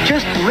 Yeah.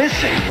 Just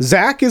listen.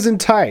 Zach is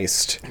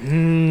enticed,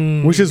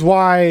 which is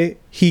why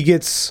he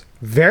gets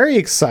very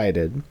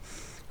excited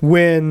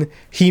when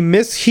he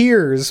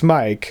mishears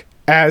Mike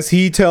as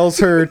he tells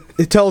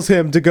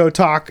him to go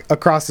talk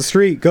across the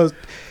street.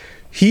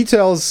 He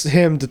tells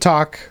him to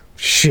talk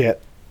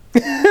shit.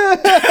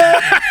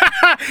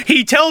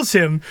 He tells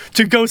him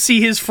to go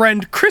see his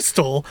friend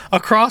Crystal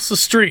across the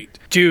street,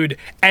 dude,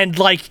 and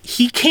like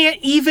he can't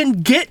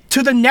even get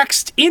to the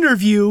next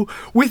interview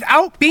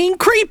without being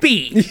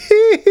creepy.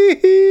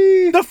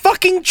 The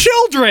fucking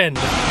children.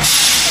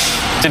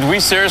 Did we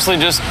seriously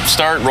just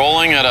start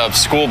rolling at a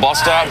school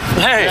bus stop?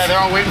 Hey. Yeah, they're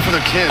all waiting for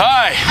their kids.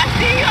 Hi. I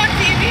see you on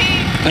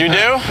TV. You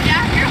do?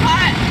 Yeah, you're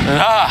hot.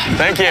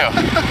 Thank you.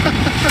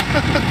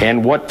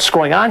 And what's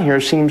going on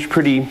here seems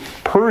pretty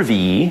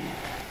pervy,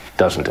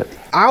 doesn't it?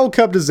 I'll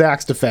come to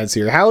Zach's defense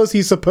here. How is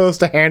he supposed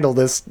to handle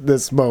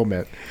this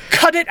moment?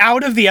 Cut it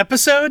out of the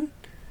episode?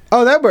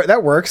 Oh,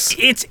 that works.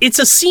 It's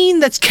a scene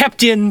that's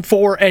kept in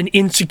for an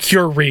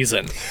insecure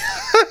reason.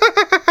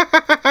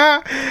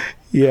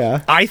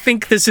 Yeah. I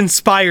think this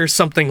inspires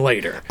something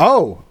later.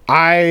 Oh,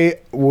 I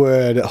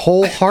would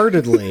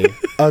wholeheartedly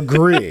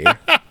agree.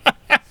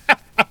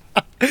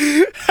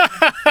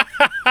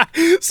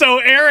 So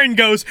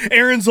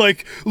Aaron's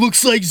like,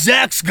 looks like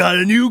Zach's got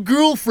a new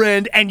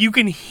girlfriend, and you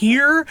can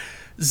hear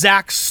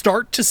Zach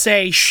start to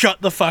say,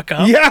 shut the fuck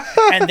up. Yeah.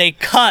 And they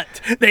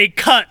cut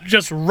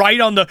just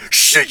right on the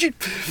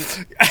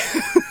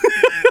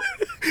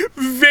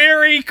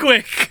very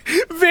quick,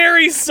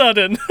 very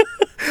sudden.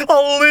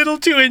 A little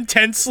too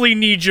intensely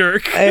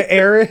knee-jerk.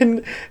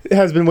 Aaron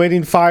has been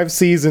waiting 5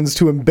 seasons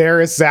to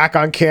embarrass Zach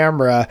on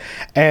camera,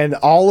 and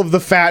all of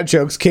the fat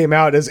jokes came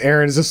out as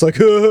Aaron is just like,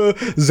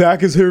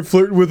 Zach is here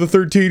flirting with a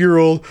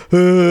 13-year-old.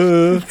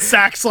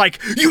 Zach's like,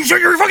 you shut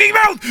your fucking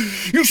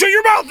mouth! You shut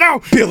your mouth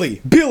now!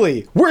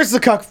 Billy, where's the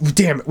cuck?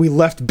 Damn it, we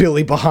left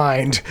Billy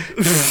behind.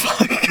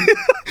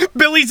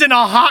 Billy's in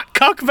a hot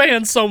cuck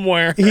van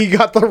somewhere. He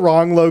got the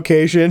wrong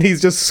location.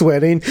 He's just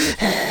sweating.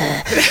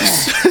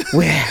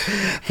 Where?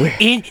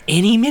 In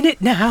any minute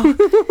now.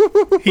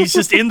 He's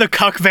just in the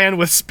cuck van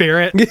with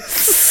Spirit.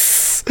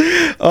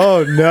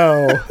 Oh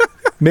no.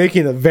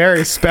 Making a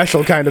very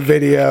special kind of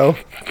video.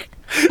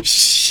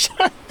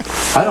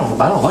 I don't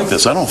like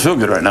this. I don't feel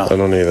good right now. I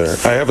don't either.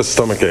 I have a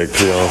stomach ache,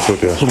 to be honest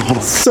with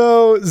you.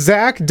 So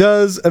Zach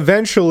does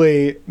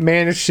eventually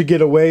manage to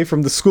get away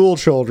from the school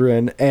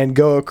children and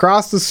go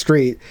across the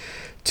street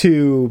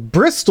to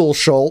Bristol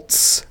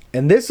Schultz,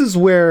 and this is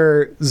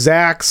where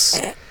Zach's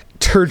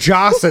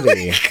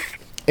turgosity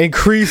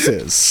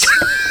increases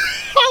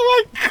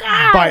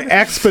by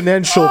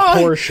exponential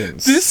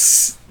portions.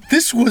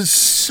 This was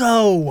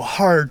so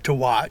hard to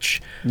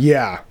watch.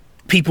 Yeah.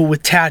 People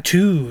with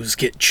tattoos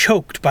get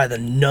choked by the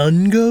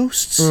nun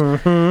ghosts.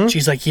 Mm-hmm.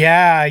 She's like,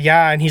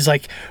 yeah, and he's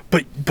like,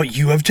 but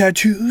you have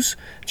tattoos?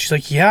 She's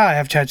like, yeah, I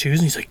have tattoos.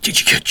 And he's like,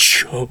 did you get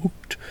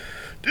choked?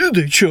 Did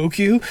they choke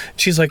you?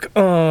 She's like,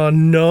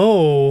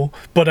 no,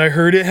 but I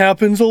heard it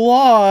happens a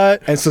lot.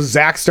 And so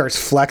Zach starts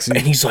flexing.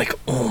 And he's like,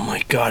 oh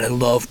my God, I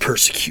love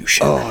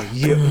persecution. Oh,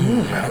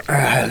 yeah.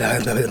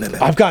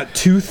 I've got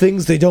 2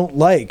 things they don't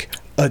like.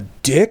 A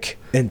dick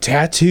and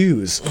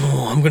tattoos.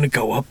 Oh, I'm going to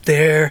go up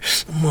there.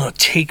 I'm going to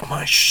take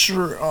my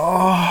shirt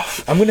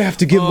off. I'm going to have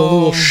to give him a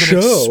little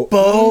show.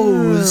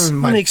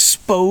 I'm going to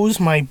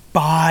expose my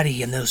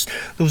body, and those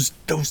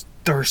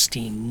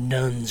thirsty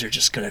nuns are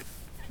just going to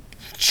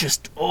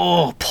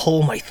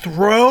pull my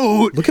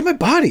throat. Look at my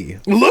body.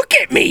 Look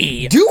at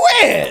me. Do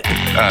it.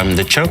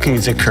 The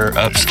chokings occur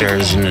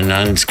upstairs in the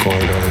nuns'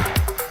 corridor.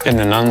 In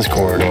the nuns'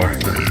 corridor.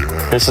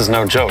 This is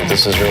no joke.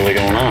 This is really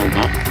going on,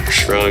 huh?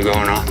 It's really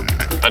going on.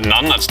 A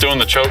nun that's doing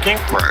the choking?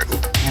 Right.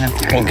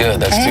 Well, good.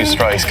 That's 2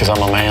 strikes because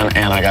I'm a man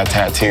and I got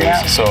tattoos.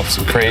 Yeah. So if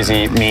some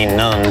crazy, mean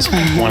nuns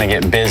want to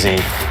get busy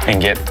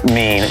and get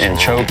mean and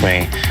choke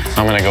me,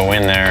 I'm going to go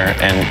in there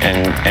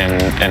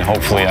and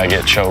hopefully I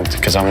get choked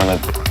because I'm going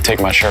to take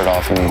my shirt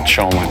off and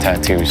show them my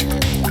tattoos.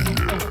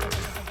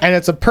 And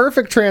it's a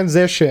perfect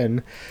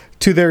transition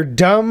to their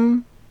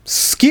dumb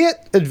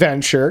skit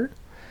adventure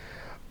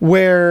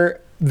where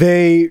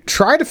they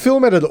try to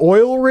film at an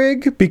oil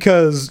rig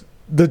because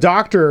the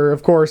doctor,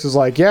 of course, is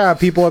like, yeah,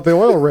 people at the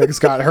oil rigs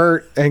got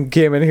hurt and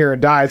came in here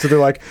and died. So they're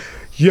like,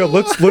 yeah,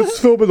 let's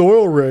film an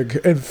oil rig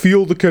and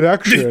feel the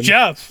connection.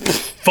 Yeah,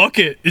 fuck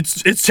it.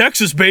 It's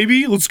Texas,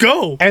 baby. Let's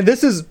go. And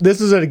this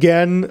is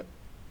again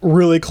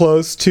really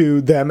close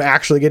to them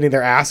actually getting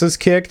their asses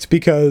kicked,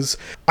 because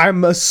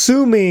I'm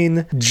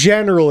assuming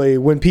generally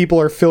when people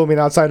are filming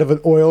outside of an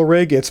oil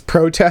rig, it's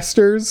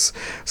protesters.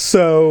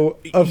 So,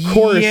 of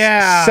course,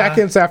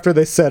 seconds after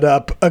they set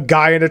up, a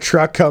guy in a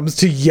truck comes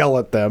to yell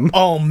at them.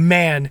 Oh,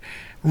 man.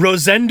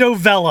 Rosendo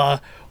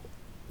Vela,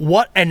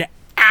 what an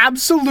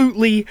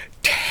absolutely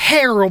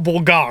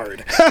terrible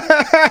guard.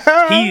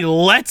 He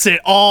lets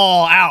it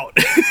all out.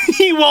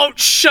 He won't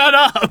shut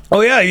up.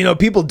 Oh yeah, you know,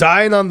 people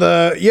dying on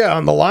the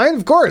line,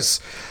 of course.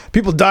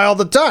 People die all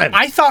the time.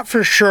 I thought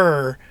for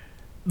sure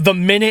the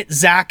minute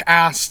Zach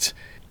asked,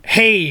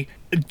 hey,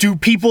 do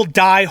people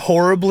die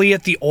horribly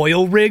at the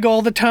oil rig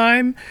all the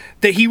time,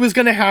 that he was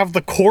going to have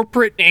the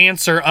corporate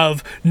answer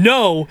of,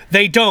 no,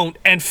 they don't,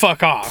 and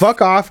fuck off.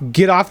 Fuck off,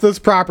 get off this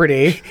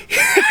property.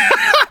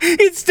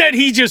 Instead,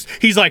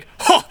 he's like,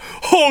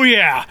 oh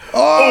yeah,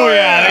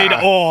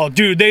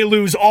 dude, they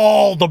lose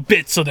all the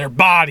bits of their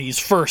bodies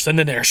first, and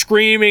then they're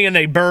screaming, and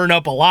they burn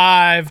up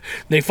alive,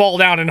 they fall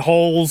down in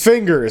holes.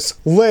 Fingers,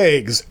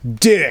 legs,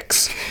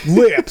 dicks,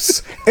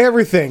 lips,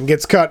 everything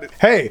gets cut.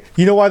 Hey,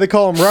 you know why they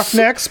call them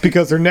roughnecks?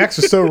 Because their necks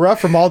are so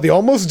rough from all the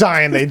almost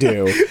dying they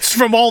do. It's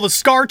from all the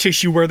scar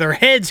tissue where their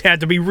heads had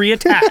to be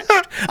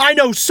reattached. I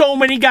know so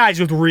many guys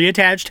with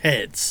reattached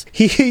heads.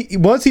 He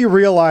once he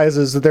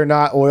realizes that they're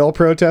not oil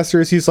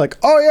protesters, he's like,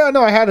 oh yeah,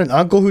 no, I had an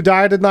uncle who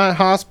died in that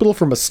hospital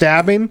from a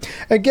stabbing,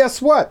 and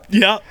guess what?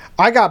 Yeah,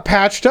 I got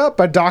patched up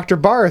by Dr.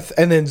 Barth,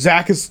 and then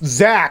Zach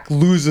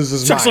loses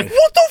his mind. Zach's like,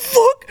 what the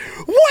fuck?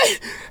 What?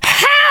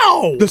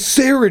 How? The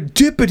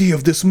serendipity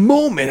of this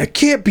moment, it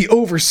can't be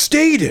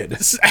overstated.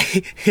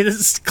 It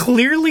is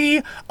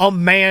clearly a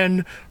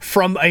man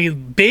from a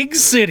big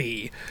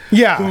city.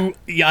 Yeah. Who,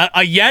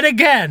 yet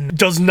again,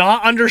 does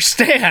not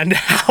understand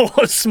how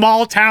a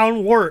small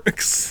town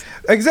works.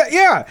 Exactly.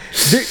 Yeah.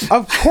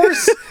 Of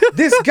course,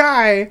 this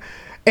guy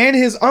and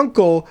his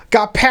uncle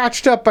got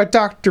patched up by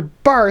Dr.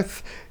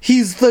 Barth.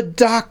 He's the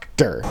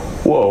doctor.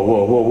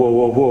 Whoa.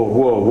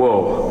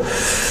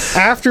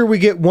 After we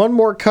get one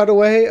more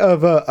cutaway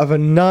of a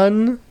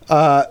nun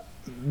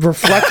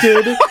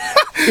reflected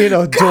in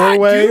a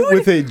doorway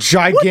with a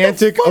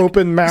gigantic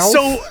open mouth.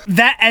 So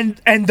that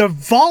and the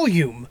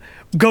volume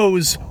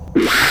goes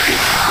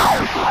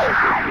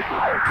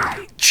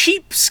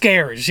cheap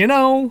scares, you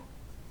know?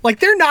 Like,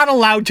 they're not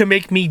allowed to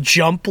make me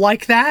jump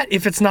like that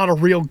if it's not a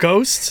real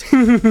ghost.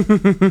 You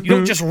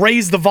don't just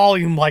raise the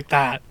volume like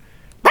that.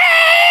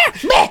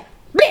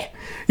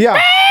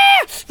 Yeah.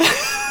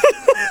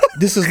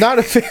 This is not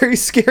a very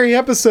scary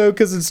episode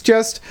because it's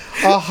just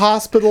a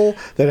hospital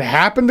that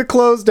happened to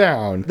close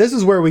down. This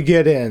is where we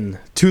get in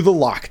to the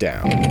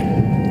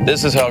lockdown.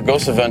 This is how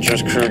Ghost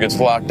Adventures crew gets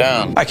locked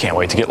down. I can't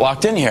wait to get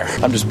locked in here.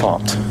 I'm just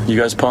pumped. You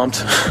guys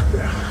pumped?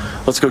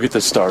 Let's go get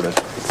this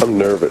started. I'm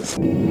nervous.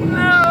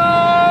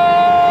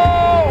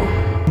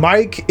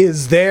 Mike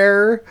is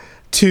there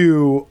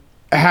to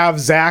have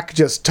Zach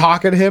just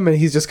talk at him, and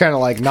he's just kind of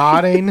like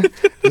nodding,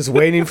 just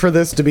waiting for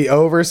this to be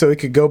over so he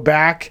could go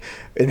back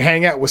and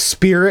hang out with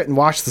Spirit and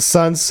watch the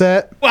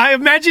sunset. Well, I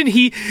imagine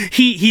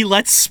he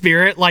lets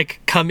Spirit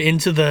like come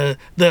into the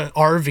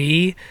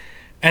RV,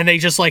 and they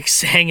just like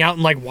hang out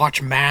and like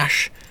watch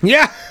MASH.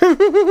 Yeah.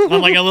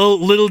 On like a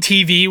little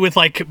TV with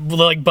like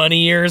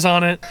bunny ears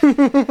on it.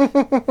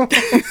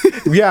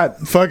 Yeah,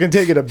 fucking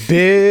taking a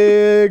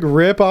big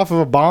rip off of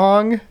a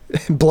bong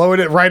and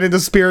blowing it right into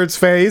Spirit's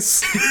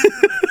face.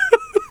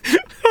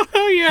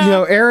 Oh yeah. You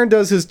know, Aaron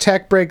does his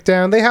tech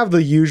breakdown. They have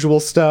the usual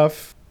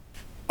stuff.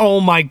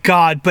 Oh my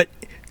god, but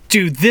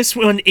dude, this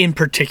one in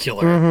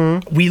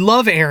particular. We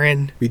love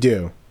Aaron. We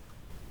do.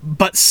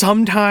 But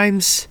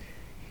sometimes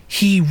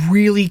he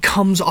really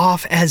comes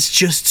off as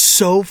just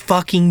so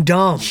fucking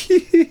dumb.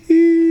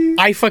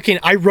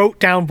 I wrote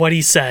down what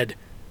he said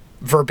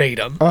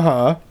verbatim.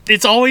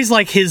 It's always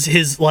like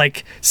his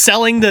like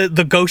selling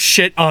the ghost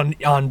shit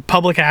on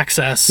public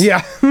access.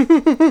 Yeah.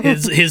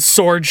 his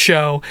sword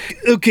show.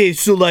 Okay,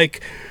 so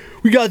like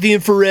we got the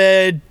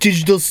infrared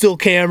digital still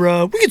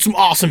camera. We get some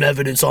awesome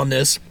evidence on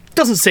this.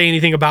 Doesn't say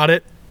anything about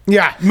it.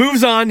 Yeah.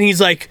 Moves on.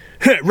 He's like,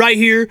 right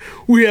here,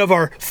 we have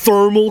our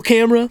thermal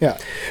camera. Yeah.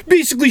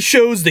 Basically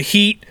shows the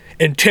heat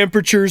and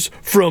temperatures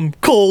from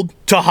cold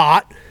to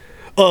hot.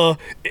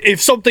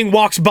 If something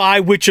walks by,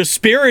 which a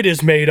spirit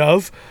is made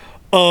of,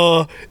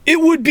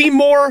 it would be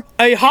more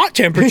a hot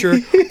temperature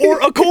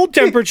or a cold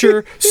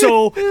temperature,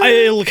 so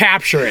it'll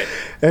capture it.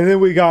 And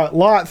then we got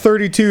lot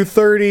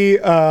 3230,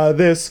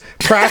 this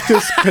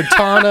practice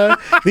katana.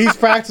 These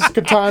practice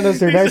katanas,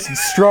 they're nice and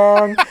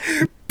strong.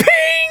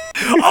 Ping!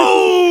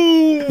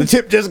 Oh! The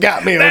tip just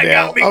got me,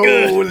 Odell. Got me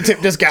good. The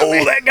tip just got me.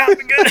 Oh, that got me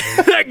good.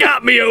 That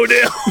got me,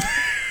 Odell.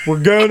 We're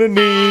gonna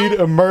need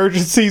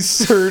emergency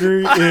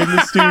surgery in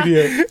the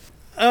studio.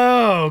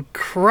 Oh,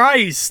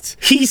 Christ.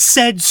 He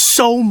said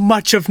so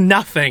much of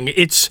nothing.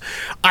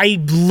 I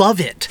love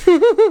it.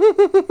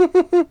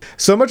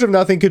 So much of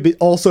nothing could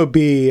also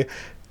be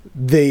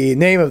the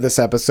name of this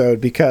episode,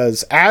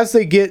 because as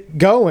they get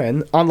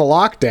going on the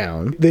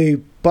lockdown, they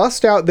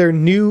bust out their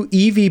new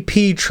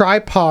EVP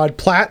tripod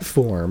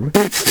platform.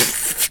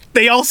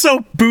 They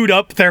also boot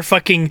up their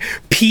fucking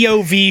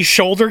POV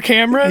shoulder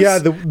cameras. Yeah,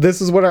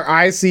 this is what our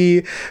eyes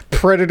see,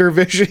 predator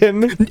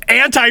vision.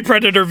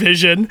 Anti-predator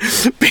vision.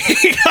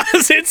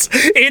 Because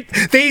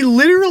they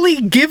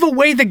literally give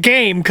away the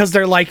game because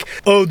they're like,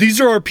 oh, these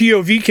are our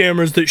POV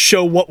cameras that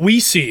show what we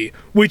see,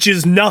 which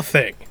is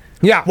nothing.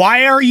 Yeah.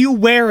 Why are you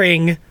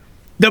wearing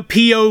the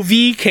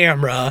POV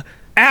camera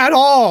at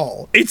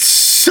all? It's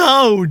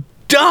so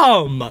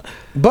dumb.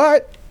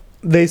 But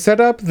they set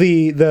up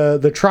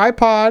the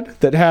tripod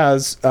that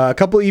has a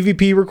couple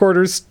EVP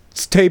recorders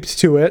taped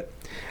to it.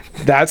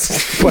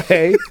 That's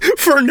way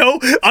for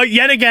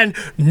yet again,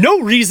 no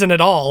reason at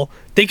all.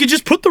 They could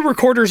just put the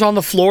recorders on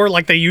the floor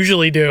like they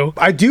usually do.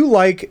 I do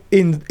like,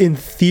 in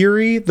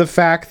theory, the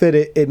fact that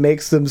it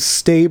makes them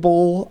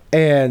stable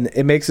and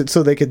it makes it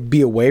so they could be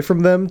away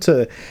from them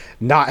to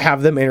not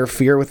have them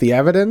interfere with the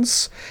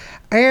evidence.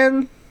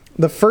 And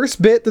the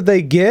first bit that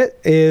they get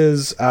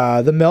is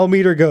the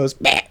millimeter goes,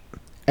 bah!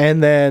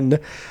 And then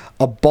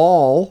a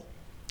ball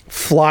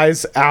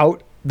flies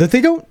out that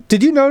they don't.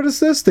 Did you notice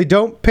this? They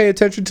don't pay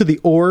attention to the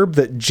orb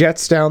that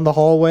jets down the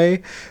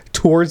hallway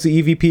towards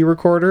the EVP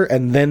recorder,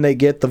 and then they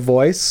get the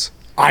voice.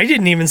 I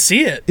didn't even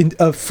see it.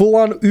 A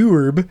full-on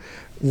orb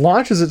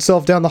launches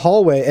itself down the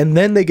hallway, and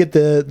then they get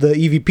the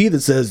EVP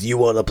that says, "You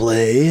want to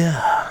play?"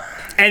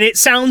 And it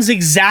sounds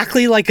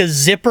exactly like a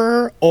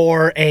zipper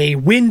or a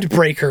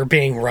windbreaker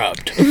being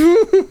rubbed.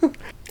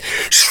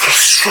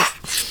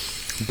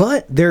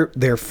 But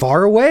they're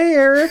far away,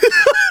 Eric.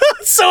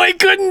 So it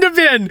couldn't have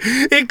been.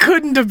 It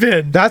couldn't have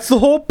been. That's the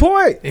whole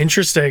point.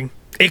 Interesting.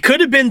 It could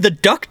have been the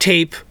duct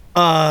tape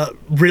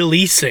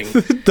releasing.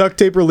 Duct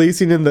tape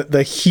releasing in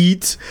the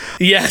heat.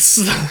 Yes.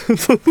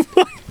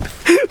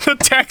 The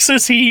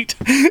Texas heat.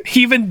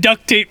 Even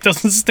duct tape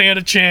doesn't stand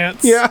a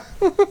chance. Yeah.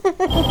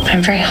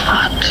 I'm very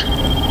hot.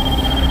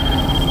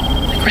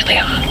 Like really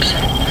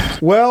hot.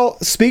 Well,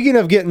 speaking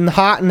of getting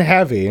hot and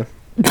heavy,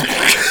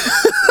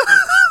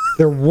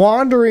 they're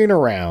wandering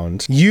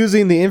around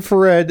using the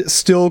infrared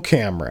still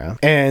camera,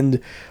 and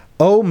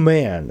oh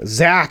man,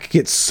 Zach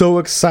gets so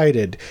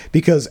excited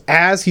because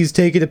as he's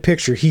taking a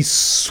picture, he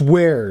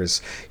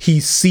swears he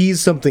sees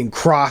something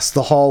cross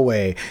the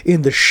hallway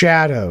in the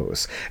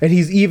shadows. And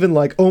he's even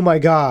like, oh my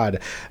God,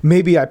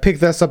 maybe I picked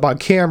this up on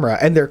camera.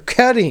 And they're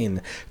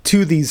cutting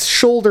to these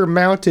shoulder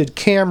mounted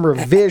camera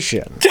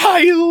vision.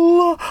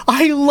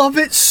 I love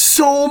it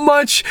so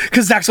much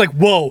because Zach's like,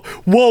 whoa,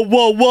 whoa,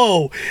 whoa,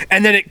 whoa.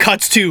 And then it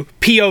cuts to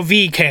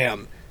POV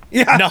cam.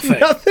 Yeah, nothing.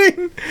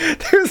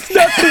 There's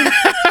nothing.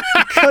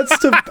 Cuts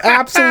to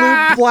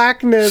absolute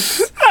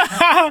blackness.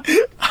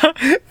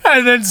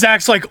 And then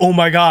Zach's like, oh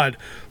my God,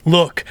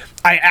 look,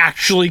 I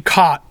actually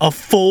caught a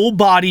full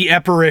body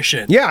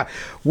apparition. Yeah,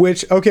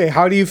 which, okay,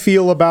 how do you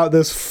feel about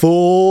this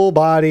full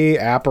body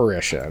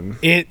apparition?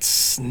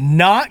 It's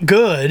not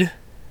good.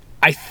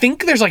 I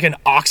think there's like an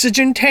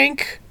oxygen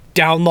tank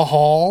down the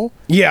hall.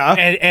 Yeah.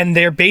 And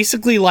they're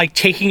basically like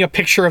taking a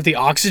picture of the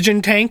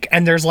oxygen tank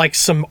and there's like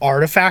some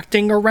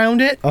artifacting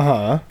around it.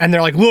 Uh-huh. And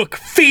they're like, look,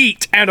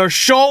 feet and a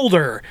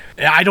shoulder.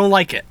 I don't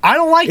like it.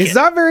 It's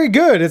not very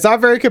good. It's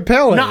not very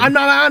compelling. No, I'm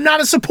not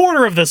a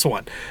supporter of this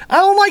one. I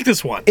don't like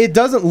this one. It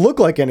doesn't look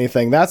like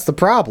anything. That's the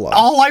problem.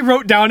 All I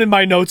wrote down in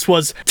my notes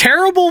was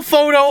terrible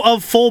photo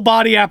of full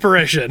body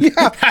apparition.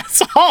 Yeah.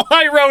 That's all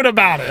I wrote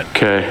about it.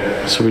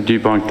 Okay, so we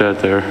debunked that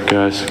there,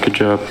 guys. Good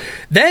job.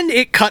 Then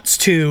it cuts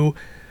to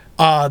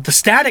the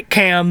static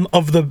cam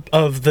of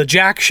the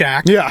Jack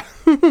Shack. Yeah.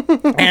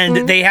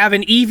 And they have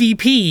an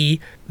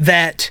EVP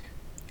that,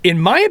 in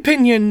my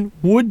opinion,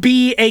 would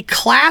be a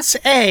Class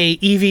A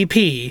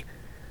EVP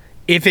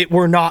if it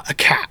were not a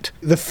cat.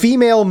 The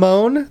female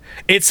moan?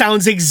 It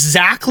sounds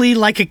exactly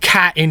like a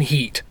cat in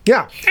heat.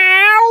 Yeah.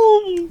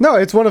 Ow! No,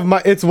 it's one of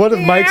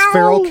Mike's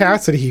feral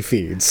cats that he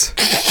feeds.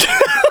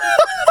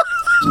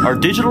 Our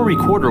digital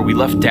recorder we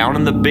left down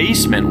in the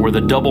basement where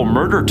the double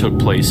murder took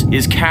place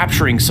is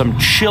capturing some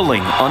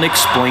chilling,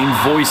 unexplained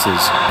voices.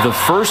 The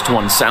first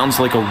one sounds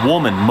like a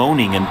woman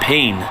moaning in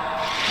pain. I'm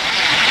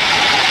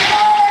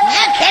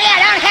kidding, I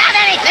don't have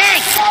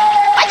anything!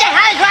 What the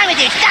hell is wrong with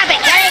you? Stop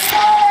it, get it?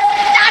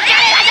 Stop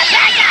getting like a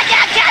bad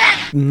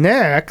goddamn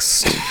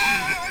Next,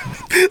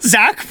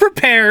 Zach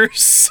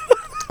prepares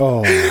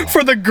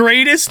for the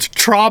greatest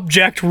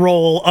Trobject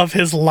role of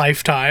his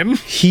lifetime.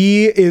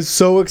 He is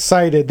so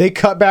excited. They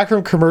cut back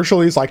from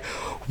commercial. He's like,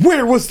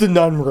 where was the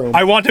nun room?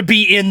 I want to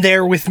be in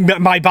there with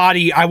my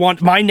body. I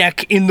want my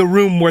neck in the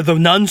room where the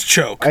nuns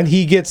choke. And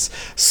he gets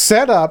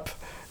set up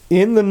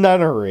in the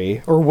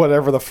nunnery, or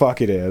whatever the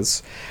fuck it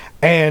is,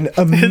 and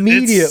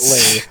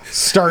immediately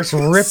starts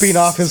ripping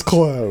off his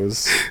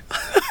clothes.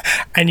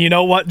 And you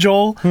know what,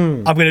 Joel?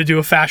 I'm going to do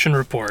a fashion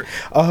report.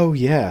 Oh,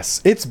 yes.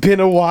 It's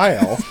been a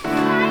while.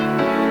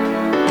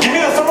 Give me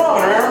the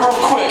thermometer, Aaron, real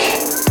quick.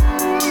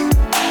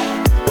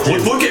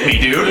 Look at me,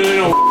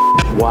 dude.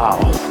 Wow.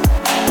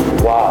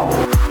 Wow.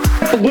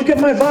 Look at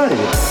my body.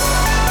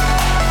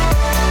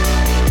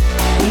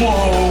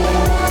 Whoa.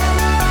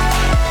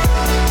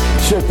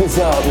 Check this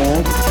out,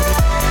 man.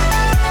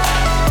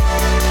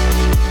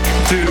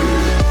 Dude.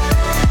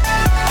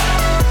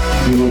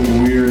 You look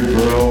weird,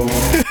 bro.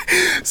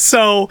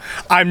 So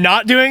I'm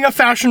not doing a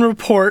fashion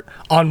report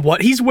on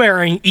what he's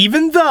wearing,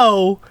 even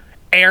though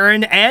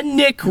Aaron and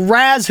Nick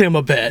razz him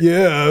a bit.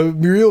 Yeah,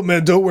 real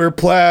men don't wear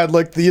plaid,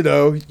 like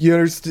the, you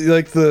understand,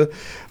 like the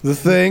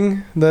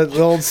thing, that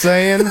old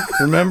saying,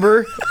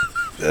 remember?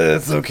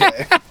 It's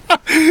okay.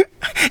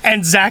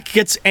 And Zach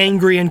gets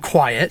angry and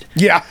quiet.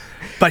 Yeah.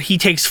 But he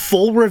takes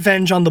full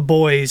revenge on the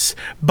boys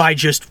by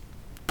just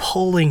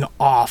pulling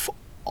off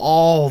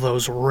all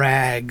those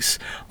rags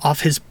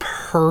off his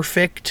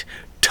perfect,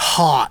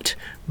 taut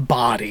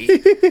body.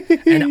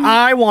 And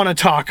I want to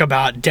talk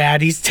about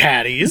Daddy's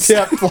Tatties.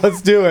 Yep, let's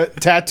do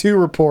it. Tattoo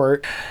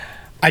report.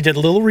 I did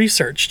a little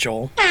research,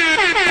 Joel.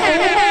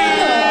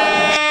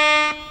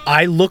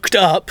 I looked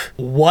up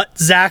what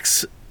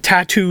Zach's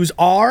tattoos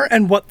are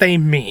and what they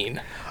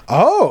mean.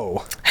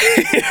 Oh.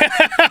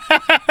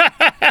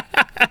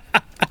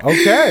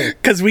 Okay.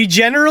 Because we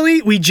generally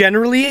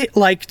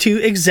like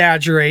to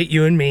exaggerate,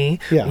 you and me.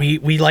 Yeah.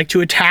 We like to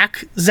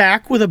attack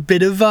Zach with a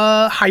bit of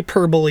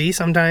hyperbole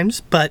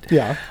sometimes, but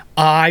yeah.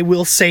 I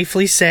will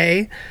safely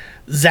say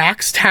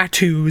Zach's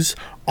tattoos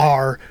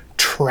are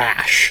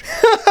trash.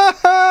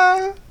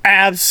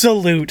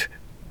 Absolute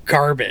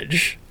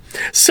garbage.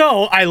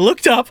 So I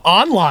looked up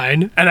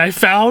online and I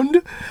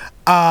found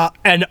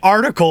an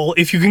article,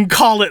 if you can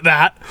call it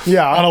that,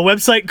 on a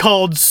website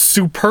called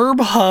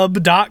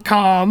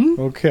superbhub.com.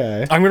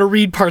 Okay. I'm going to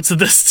read parts of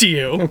this to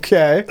you.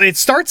 Okay. It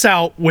starts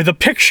out with a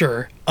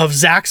picture of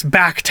Zach's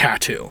back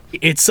tattoo.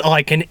 It's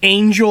like an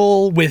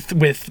angel with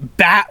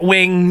bat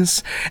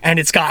wings, and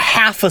it's got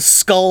half a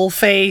skull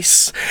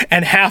face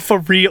and half a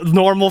real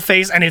normal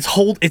face, and its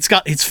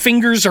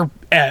fingers are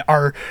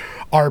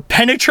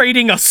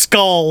penetrating a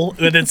skull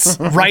with its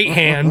right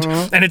hand,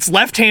 and its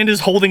left hand is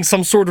holding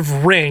some sort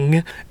of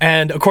ring.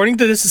 And according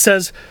to this, it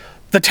says,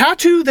 the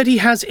tattoo that he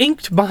has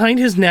inked behind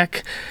his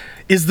neck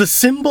is the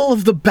symbol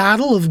of the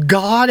battle of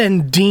God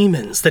and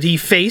demons that he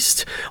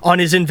faced on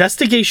his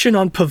investigation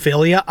on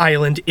Poveglia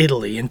Island,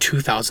 Italy in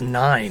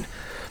 2009.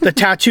 The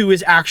tattoo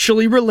is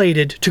actually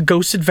related to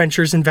Ghost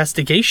Adventures'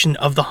 investigation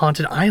of the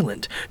haunted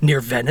island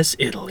near Venice,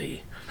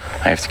 Italy.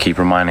 I have to keep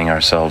reminding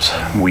ourselves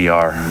we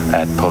are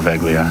at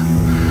Poveglia.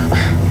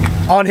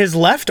 On his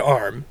left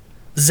arm,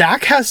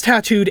 Zach has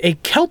tattooed a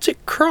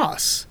Celtic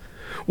cross,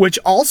 which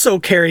also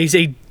carries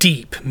a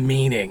deep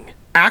meaning.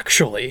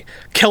 Actually,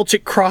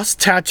 Celtic cross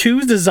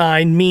tattoo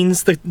design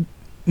means the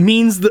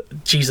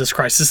Jesus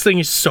Christ, this thing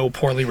is so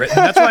poorly written.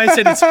 That's why I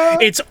said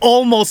it's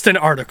almost an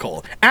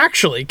article.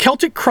 Actually,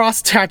 Celtic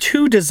cross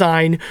tattoo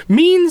design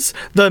means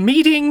the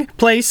meeting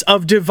place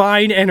of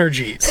divine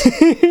energies.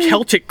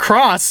 Celtic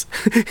cross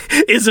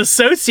is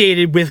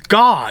associated with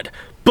God,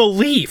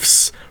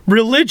 beliefs,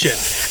 religion,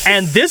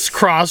 and this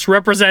cross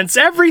represents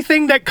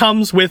everything that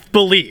comes with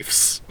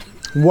beliefs.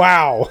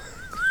 Wow.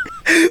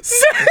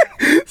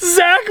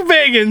 Zach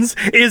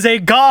Bagans is a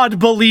God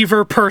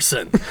believer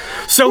person,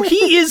 so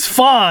he is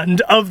fond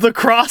of the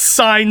cross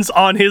signs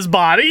on his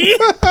body.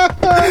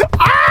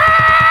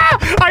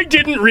 I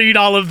didn't read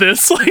all of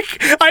this.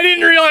 I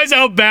didn't realize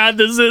how bad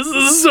this is.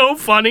 This is so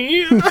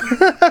funny.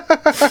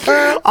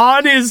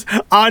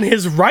 on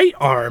his right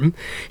arm,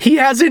 he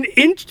has an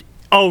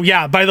Oh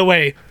yeah, by the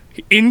way,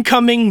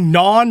 incoming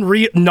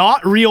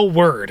not real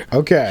word.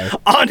 Okay.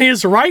 On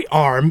his right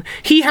arm,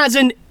 he has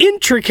an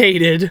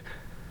intricated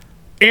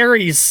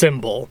Aries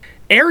symbol.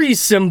 Aries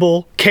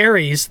symbol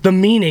carries the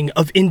meaning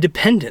of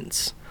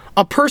independence.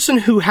 A person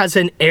who has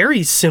an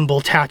Aries symbol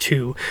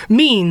tattoo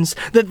means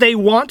that they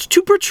want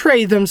to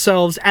portray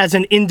themselves as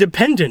an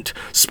independent,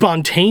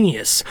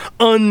 spontaneous,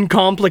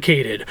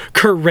 uncomplicated,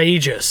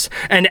 courageous,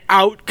 and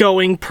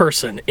outgoing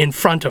person in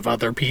front of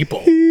other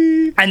people.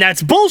 And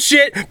that's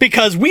bullshit,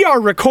 because we are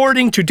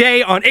recording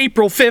today on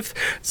April 5th,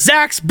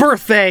 Zach's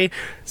birthday.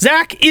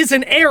 Zach is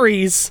an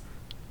Aries.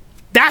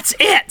 That's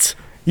it.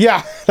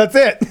 Yeah, that's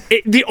it.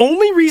 The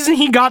only reason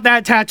he got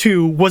that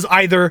tattoo was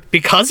either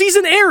because he's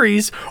an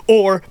Aries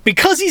or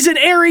because he's an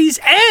Aries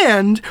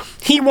and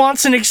he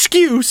wants an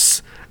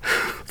excuse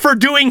for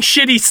doing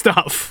shitty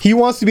stuff. He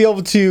wants to be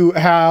able to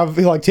have,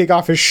 take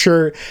off his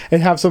shirt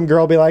and have some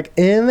girl be like,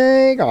 oh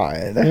my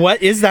God.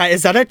 What is that?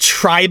 Is that a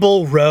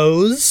tribal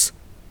rose?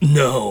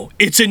 No,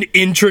 it's an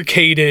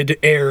intricated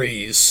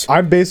Aries.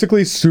 I'm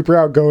basically super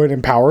outgoing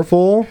and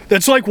powerful.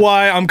 That's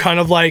why I'm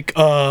kind of like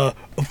a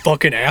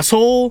fucking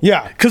asshole.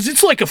 Yeah. Because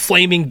it's like a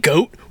flaming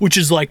goat, which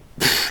is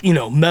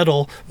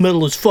metal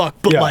as fuck.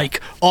 But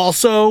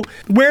also,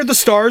 where the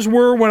stars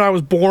were when I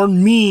was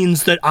born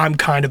means that I'm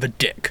kind of a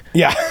dick.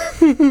 Yeah.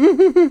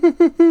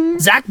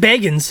 Zach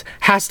Bagans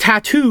has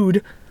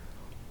tattooed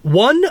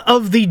one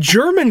of the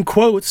German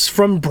quotes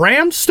from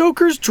Bram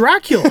Stoker's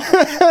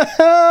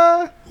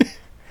Dracula.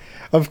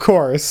 Of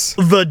course.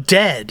 The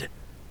dead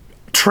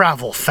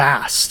travel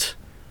fast.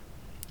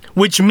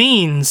 Which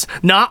means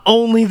not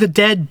only the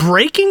dead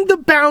breaking the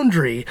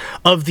boundary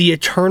of the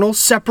eternal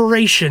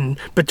separation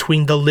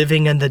between the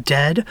living and the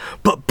dead,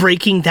 but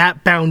breaking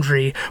that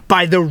boundary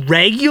by the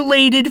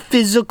regulated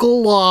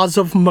physical laws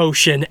of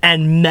motion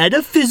and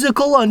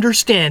metaphysical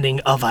understanding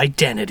of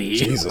identity.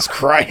 Jesus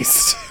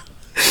Christ.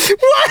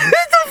 What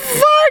the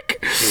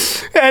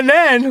fuck? And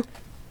then,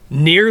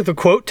 near the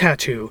quote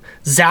tattoo,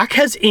 Zach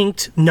has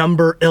inked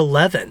number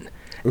 11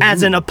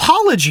 as an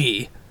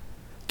apology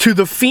to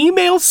the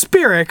female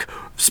spirit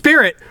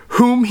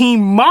whom he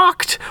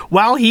mocked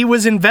while he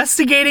was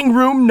investigating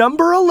room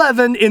number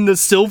 11 in the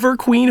Silver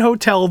Queen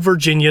Hotel,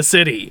 Virginia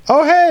City.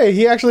 Oh, hey,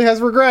 he actually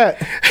has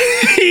regret.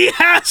 He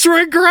has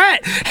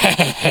regret.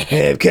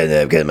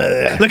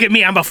 Look at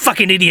me, I'm a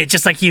fucking idiot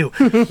just like you.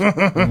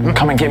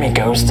 Come and get me,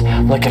 ghost.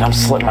 Look at him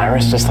slit my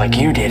wrist just like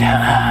you did.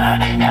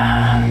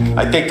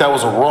 I think that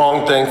was a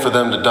wrong thing for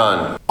them to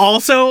done.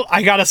 Also,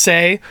 I gotta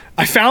say,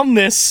 I found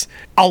this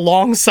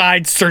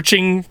alongside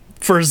searching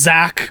for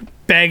Zach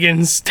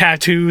Bagans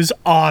tattoos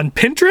on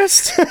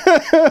Pinterest.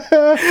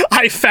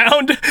 I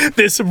found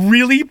this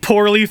really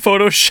poorly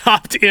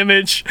photoshopped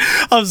image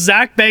of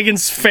Zach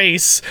Bagans'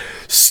 face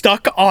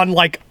stuck on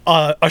like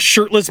a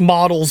shirtless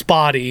model's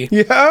body.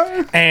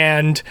 Yeah.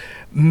 And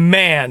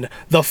man,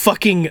 the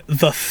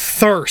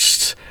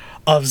thirst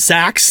of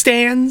Zach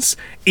stans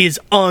is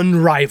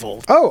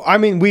unrivaled. Oh, I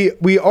mean,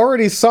 we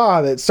already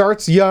saw that it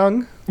starts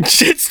young.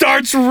 It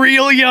starts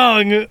real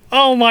young.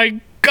 Oh my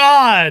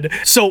God.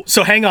 So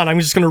hang on. I'm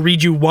just going to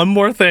read you one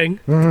more thing.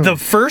 Mm-hmm. The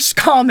first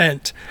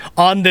comment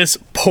on this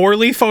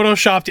poorly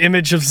photoshopped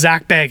image of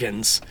Zach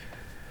Bagans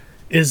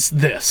is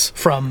this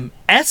from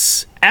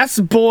S.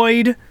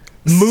 Boyd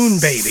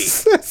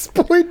Moonbaby. S.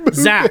 Boyd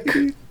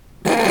Moonbaby.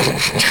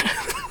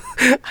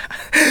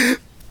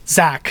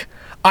 Zach,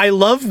 I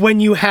love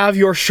when you have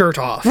your shirt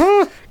off.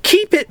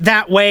 Keep it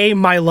that way,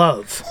 my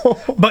love.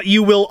 But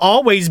you will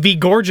always be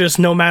gorgeous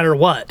no matter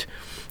what.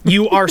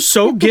 You are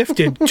so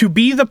gifted to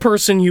be the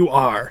person you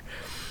are.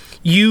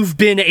 You've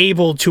been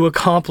able to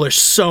accomplish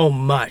so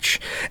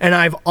much, and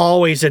I've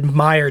always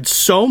admired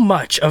so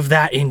much of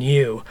that in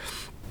you.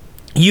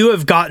 You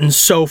have gotten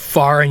so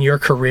far in your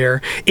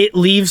career, it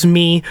leaves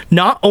me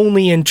not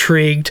only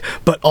intrigued,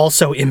 but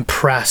also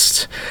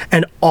impressed,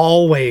 and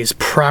always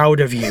proud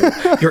of you,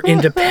 your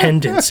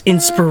independence,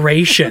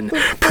 inspiration,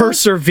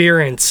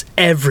 perseverance,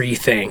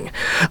 everything.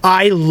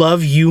 I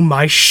love you,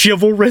 my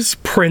chivalrous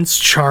Prince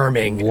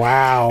Charming.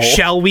 Wow.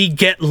 Shall we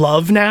get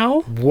love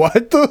now?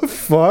 What the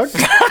fuck?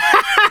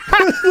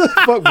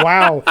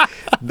 Wow.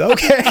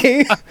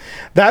 Okay.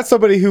 That's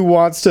somebody who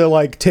wants to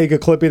like take a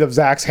clipping of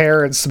Zach's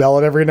hair and smell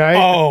it every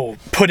night. Oh,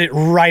 put it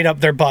right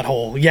up their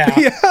butthole. Yeah.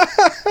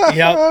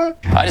 Yep.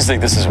 I just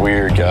think this is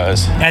weird,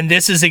 guys. And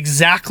this is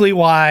exactly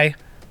why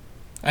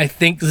I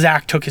think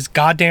Zach took his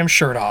goddamn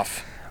shirt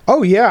off.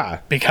 Oh, yeah.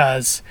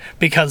 Because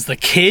the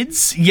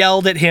kids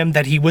yelled at him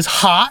that he was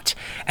hot,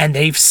 and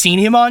they've seen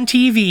him on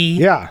TV.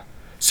 Yeah.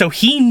 So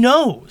he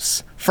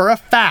knows for a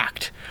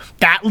fact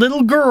that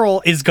little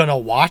girl is gonna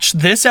watch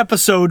this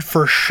episode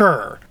for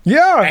sure.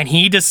 Yeah. And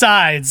he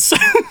decides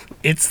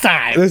it's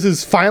time. This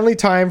is finally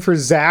time for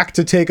Zach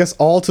to take us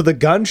all to the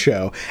gun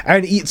show.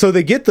 And so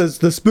they get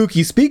the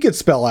spooky speak it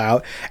spell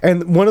out.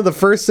 And one of the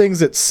first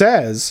things it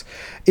says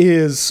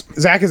is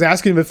Zach is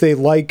asking them if they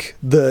like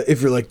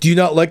if you're like, do you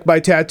not like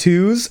my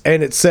tattoos?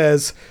 And it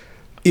says,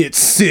 it's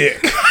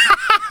sick.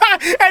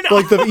 And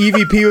like the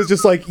EVP was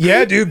just like,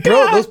 yeah, dude,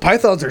 bro, those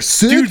pythons are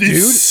sick, dude.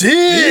 It's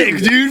sick,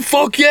 dude.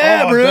 Fuck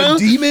yeah, bro. The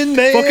demon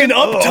man. Fucking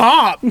up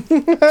top.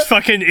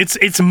 Fucking,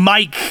 it's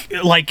Mike,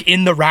 like,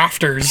 in the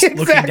rafters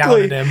looking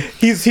down at him.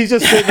 He's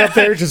just sitting up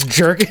there just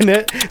jerking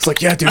it. It's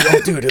like, yeah, dude,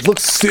 it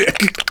looks sick.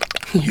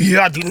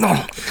 Yeah, dude,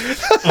 no.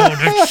 Oh,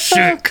 that's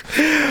sick.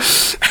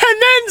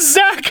 And then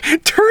Zach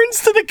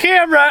turns to the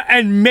camera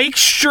and makes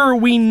sure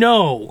we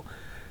know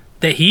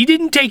that he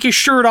didn't take his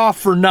shirt off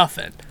for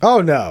nothing.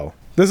 Oh, no.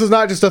 This is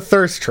not just a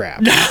thirst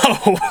trap.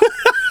 No.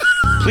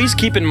 Please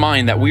keep in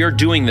mind that we are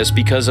doing this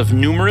because of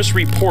numerous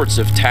reports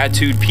of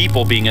tattooed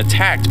people being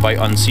attacked by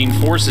unseen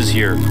forces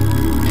here.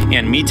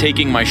 And me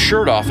taking my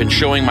shirt off and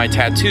showing my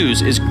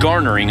tattoos is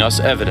garnering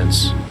us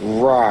evidence.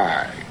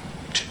 Right.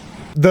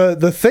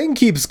 The thing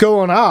keeps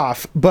going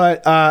off,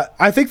 but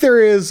I think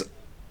there is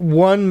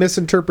one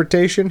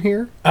misinterpretation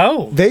here.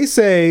 Oh. They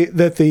say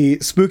that the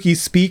spooky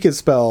speak it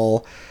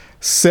spell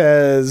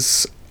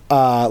says...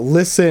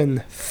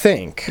 listen,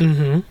 think.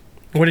 Mm-hmm.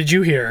 What did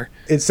you hear?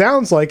 It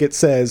sounds like it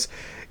says,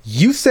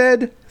 you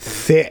said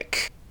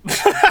thick.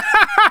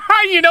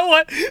 You know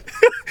what?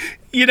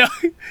 you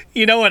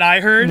know what I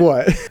heard?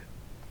 What?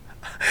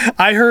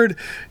 I heard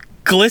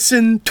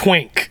glisten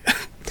twink.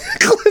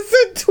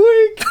 Glisten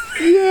twink?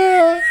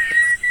 Yeah.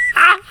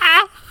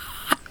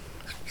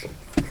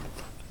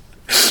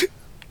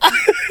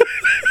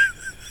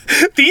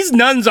 These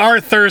nuns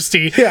are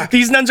thirsty. Yeah.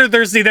 These nuns are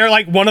thirsty. They're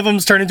like, one of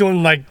them's turning to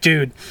him like,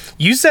 dude,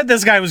 you said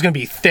this guy was going to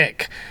be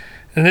thick.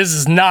 And this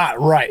is not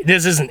right.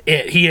 This isn't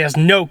it. He has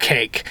no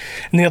cake.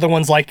 And the other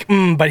one's like,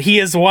 but he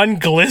is one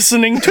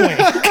glistening twink.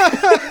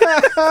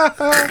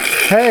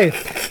 Hey,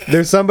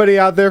 there's somebody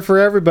out there for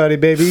everybody,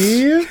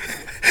 baby.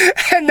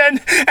 And then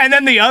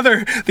the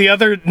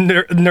other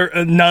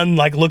nun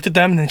like looked at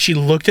them, and then she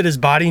looked at his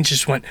body and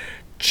just went,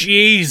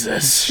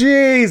 Jesus.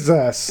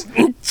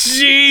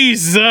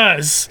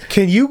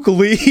 Can you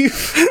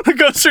believe? The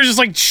ghosts are just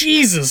like,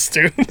 Jesus,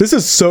 dude. This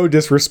is so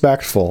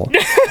disrespectful.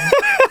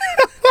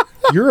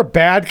 You're a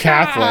bad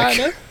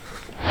Catholic.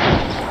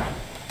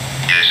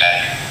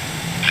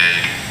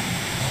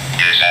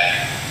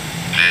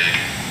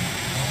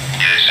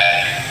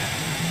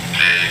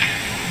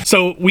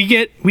 So we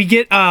get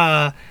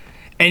an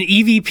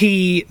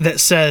EVP that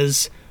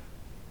says,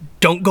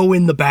 "Don't go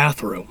in the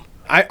bathroom."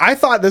 I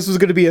thought this was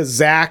going to be a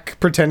Zach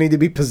pretending to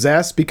be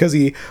possessed because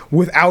he,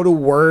 without a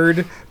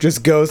word,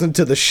 just goes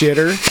into the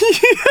shitter.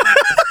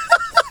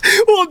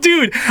 Well,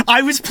 dude,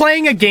 I was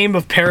playing a game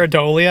of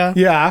Pareidolia.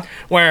 Yeah.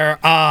 Where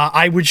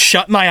I would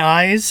shut my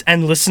eyes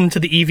and listen to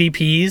the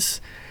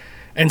EVPs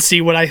and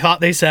see what I thought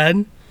they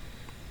said.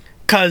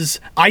 Because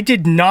I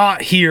did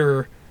not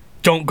hear,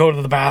 "Don't go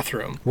to the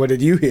bathroom." What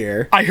did you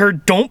hear? I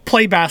heard, "Don't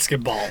play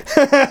basketball."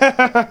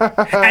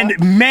 And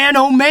man,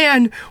 oh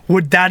man,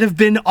 would that have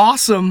been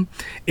awesome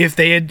if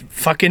they had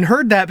fucking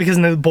heard that, because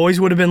then the boys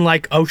would have been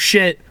like, "Oh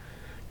shit,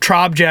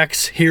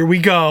 Trobjects, here we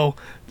go.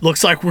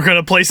 Looks like we're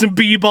gonna play some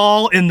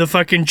b-ball in the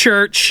fucking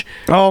church."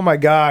 Oh my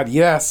god,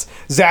 yes.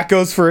 Zach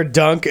goes for a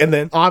dunk and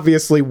then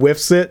obviously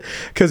whiffs it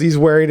because he's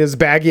wearing his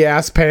baggy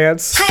ass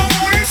pants.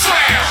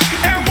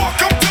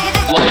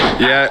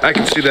 Yeah, I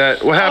can see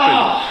that. What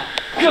happened?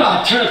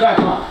 God, turn it back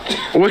on.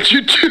 What'd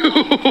you do?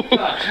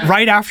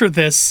 Right after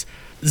this,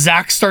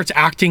 Zach starts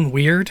acting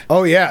weird.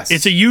 Oh, yes.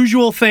 It's a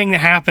usual thing that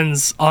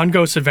happens on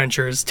Ghost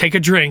Adventures. Take a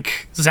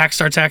drink, Zach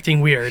starts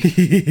acting weird.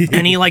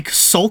 And he, like,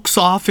 sulks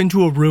off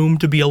into a room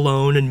to be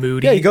alone and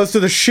moody. Yeah, he goes to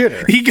the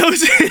shitter. He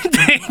goes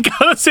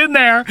in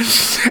there,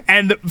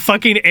 and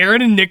fucking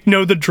Aaron and Nick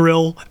know the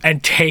drill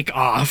and take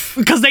off.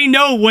 Because they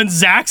know when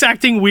Zach's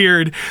acting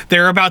weird,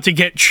 they're about to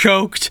get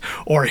choked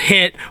or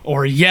hit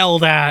or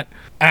yelled at.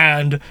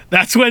 And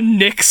that's when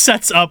Nick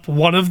sets up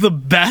one of the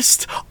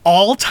best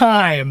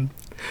all-time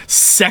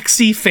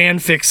sexy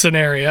fanfic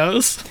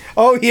scenarios.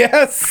 Oh,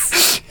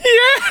 yes.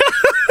 Yeah.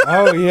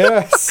 Oh,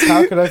 yes.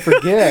 How could I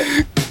forget?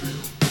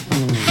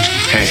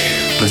 Hey,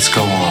 let's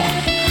go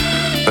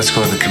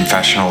to the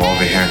confessional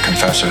over here and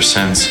confess our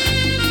sins.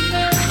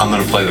 I'm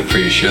gonna play the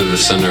priest, you're the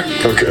sinner.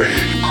 Okay.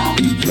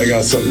 I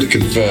got something to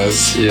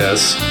confess.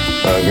 Yes.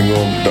 I've been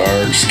going to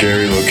dark,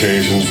 scary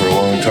locations for a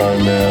long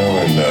time now,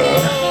 and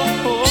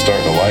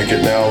starting to like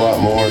it now a lot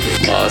more.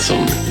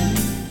 Awesome.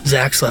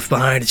 Zach's left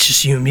behind. It's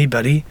just you and me,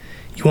 buddy.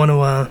 You want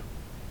to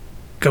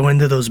go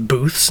into those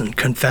booths and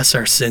confess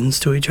our sins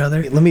to each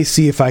other? Let me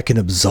see if I can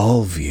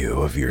absolve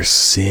you of your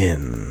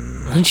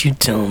sin. Why don't you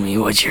tell me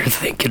what you're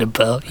thinking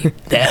about, you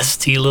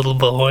nasty little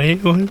boy?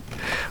 Why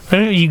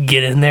don't you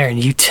get in there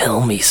and you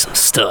tell me some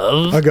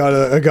stuff? I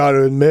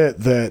gotta admit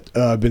that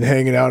I've been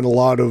hanging out in a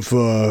lot of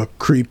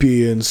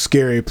creepy and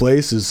scary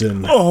places,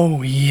 and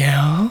oh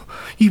yeah,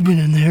 you've been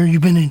in there.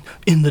 You've been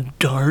in the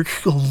dark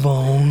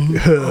alone,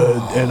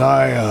 and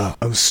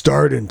I'm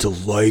starting to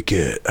like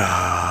it.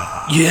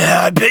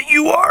 Yeah, I bet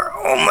you are.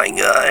 Oh my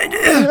god.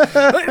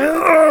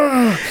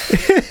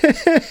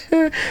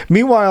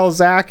 Meanwhile,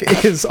 Zach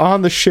is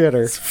on the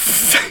shitter.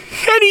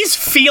 And he's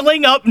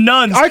feeling up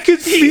nuns. I can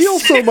feel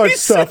so much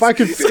stuff. I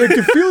can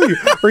feel you.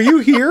 Are you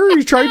here? Are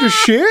you trying to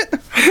shit?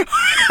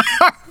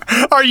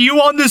 Are you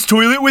on this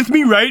toilet with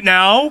me right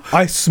now?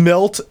 I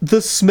smelt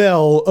the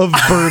smell of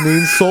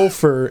burning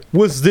sulfur.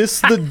 Was this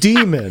the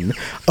demon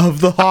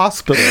of the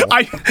hospital?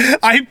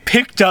 I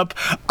picked up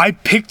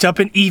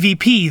an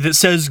EVP that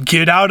says,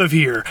 "Get out of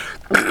here."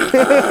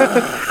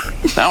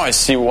 Now I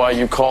see why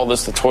you call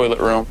this the toilet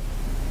room.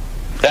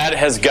 That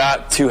has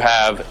got to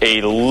have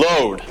a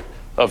load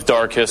of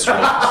dark history.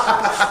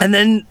 And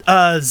then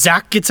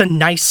Zach gets a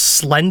nice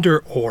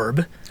slender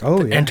orb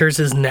that enters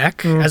his neck.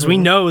 Mm-hmm. As we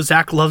know,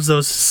 Zach loves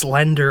those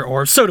slender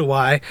orbs. So do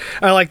I.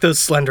 I like those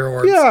slender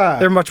orbs. Yeah.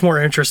 They're much more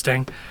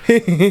interesting.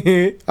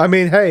 I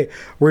mean, hey,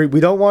 we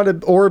don't want to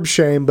orb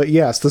shame, but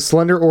yes, the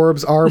slender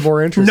orbs are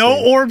more interesting.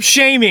 No orb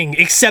shaming,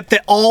 except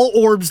that all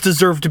orbs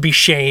deserve to be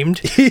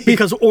shamed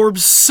because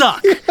orbs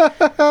suck.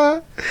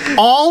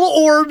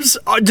 All orbs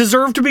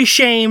deserve to be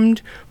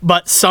shamed,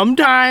 but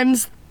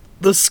sometimes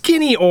the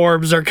skinny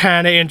orbs are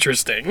kind of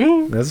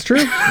interesting. That's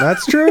true.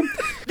 That's true.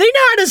 They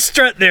know how to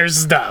strut their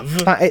stuff.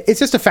 It's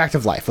just a fact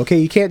of life, okay?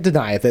 You can't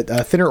deny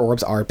that thinner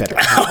orbs are better.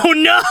 Oh,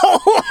 no!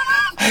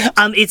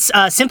 It's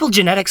simple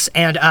genetics,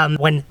 and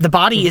when the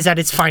body is at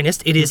its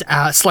finest, it is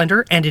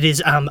slender and it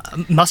is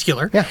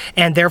muscular. Yeah.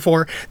 And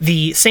therefore,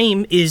 the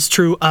same is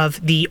true of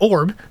the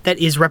orb that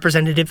is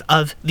representative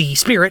of the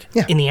spirit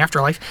in the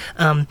afterlife.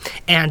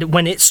 And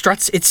when it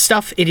struts its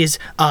stuff, it is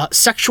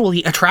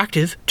sexually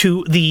attractive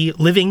to the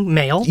living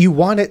male. You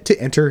want it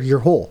to enter your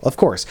hole, of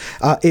course.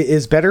 It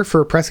is better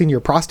for pressing your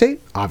prostate,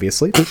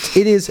 obviously.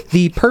 It is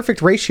the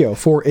perfect ratio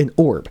for an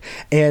orb.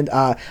 And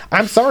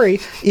I'm sorry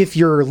if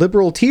your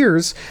liberal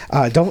tears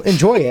don't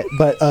enjoy it,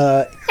 but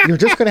you're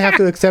just going to have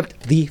to accept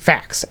the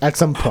facts at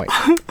some point.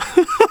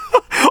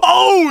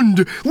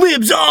 Owned!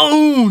 Libs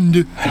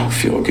owned! I don't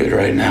feel good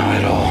right now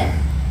at all.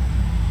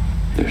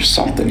 There's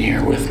something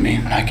here with me,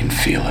 and I can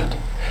feel it.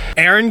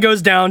 Aaron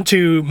goes down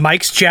to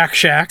Mike's Jack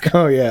Shack.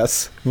 Oh,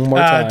 yes. One more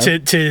time.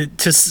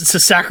 To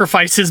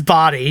sacrifice his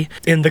body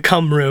in the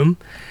cum room.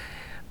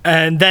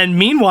 And then,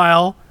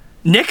 meanwhile,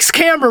 Nick's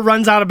camera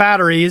runs out of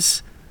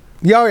batteries.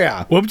 Oh,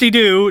 yeah.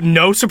 Whoop-de-doo,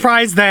 no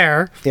surprise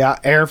there. Yeah,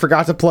 Aaron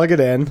forgot to plug it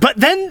in. But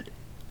then,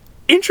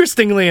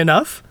 interestingly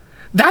enough,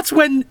 that's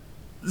when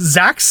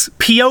Zach's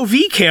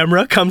POV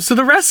camera comes to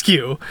the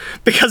rescue,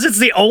 because it's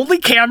the only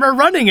camera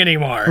running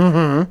anymore.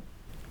 Mm-hmm.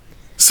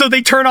 So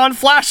they turn on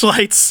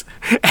flashlights,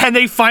 and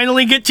they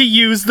finally get to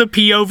use the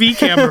POV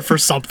camera for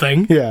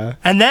something. Yeah.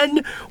 And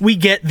then we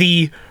get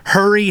the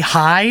hurry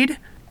hide,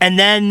 and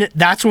then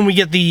that's when we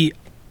get the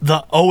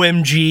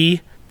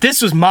OMG.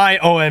 This was my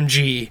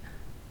OMG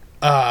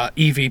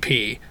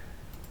EVP.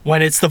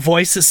 When it's the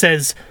voice that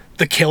says,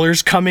 "The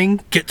killer's coming,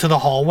 get to the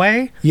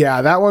hallway."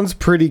 Yeah, that one's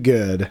pretty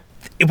good.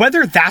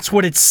 Whether that's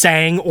what it's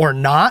saying or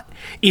not,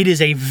 it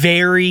is a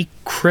very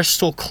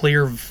crystal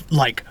clear,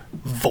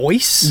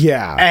 voice.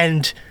 Yeah.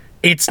 And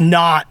it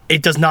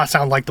does not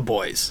sound like the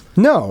boys.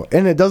 No,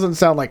 and it doesn't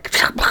sound like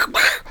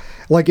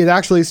it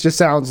actually just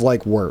sounds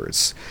like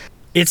words.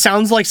 It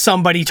sounds like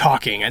somebody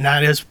talking, and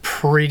that is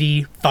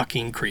pretty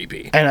fucking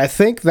creepy. And I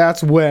think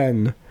that's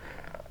when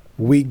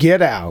we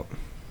get out.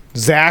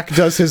 Zach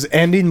does his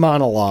ending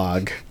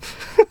monologue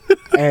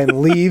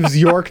and leaves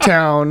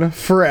Yorktown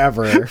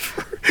forever.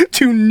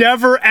 To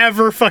never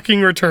ever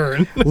fucking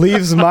return.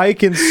 Leaves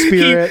Mike in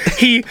Spirit.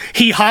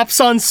 He hops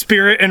on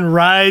Spirit and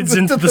rides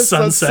into the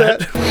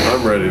sunset.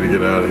 I'm ready to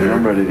get out of here.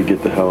 I'm ready to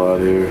get the hell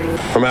out of here.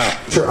 I'm out.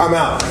 Sure, I'm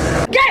out.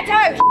 Get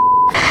out!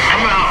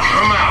 I'm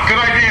out. Good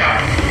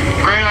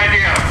idea. Great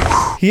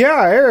idea.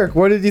 Yeah, Eric,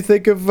 what did you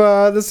think of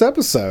this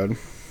episode?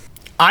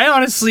 I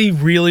honestly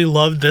really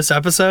loved this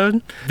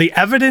episode. The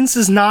evidence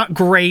is not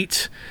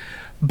great,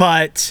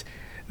 but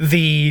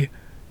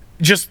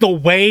just the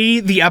way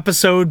the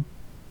episode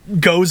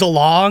goes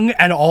along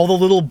and all the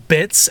little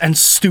bits and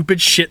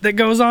stupid shit that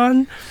goes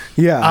on.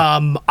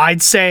 Yeah.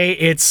 I'd say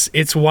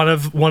it's one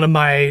of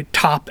my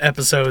top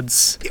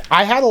episodes.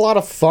 I had a lot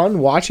of fun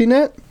watching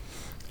it.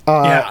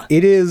 Yeah.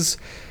 It is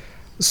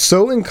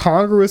so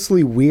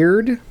incongruously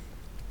weird,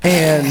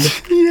 and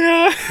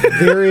yeah,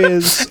 there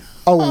is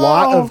a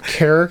lot of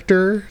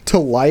character to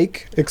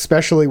like,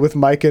 especially with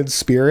Mike and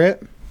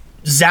Spirit.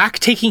 Zach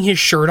taking his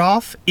shirt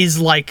off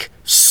is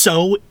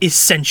so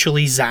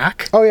essentially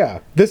Zach. Oh yeah,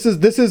 this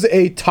is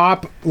a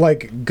top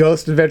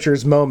Ghost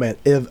Adventures moment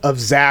of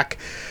Zach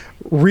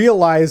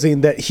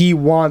realizing that he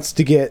wants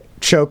to get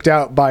choked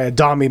out by a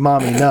Dami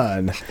Mommy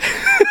nun.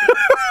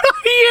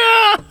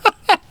 Yeah.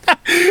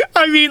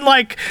 I mean,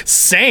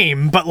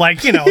 same, but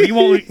we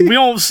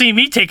won't see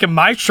me taking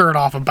my shirt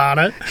off about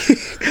it.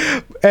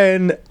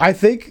 And I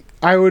think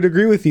I would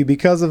agree with you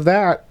because of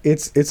that.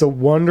 It's a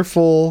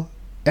wonderful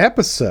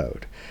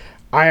episode.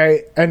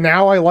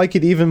 Now I like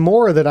it even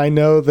more that I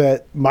know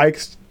that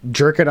Mike's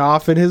jerking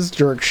off in his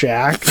jerk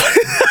shack.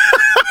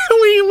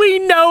 we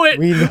know it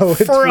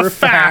for a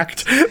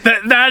fact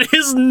that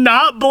is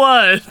not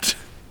blood.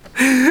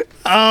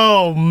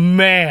 Oh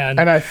man.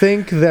 And I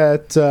think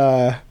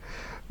that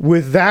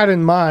with that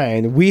in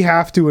mind, we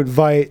have to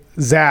invite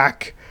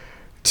Zach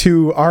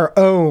to our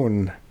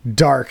own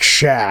dark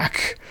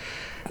shack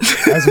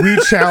as we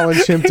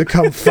challenge him to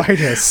come fight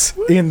us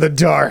in the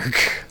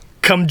dark.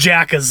 Come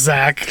jack us,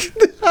 Zach.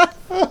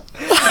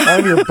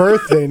 On your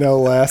birthday, no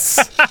less.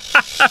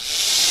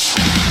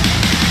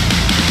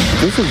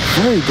 This is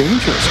very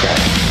dangerous, guys.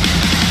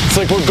 It's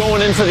like we're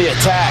going in for the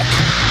attack.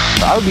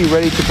 I would be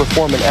ready to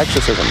perform an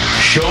exorcism.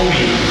 Show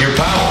me your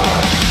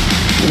power.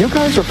 You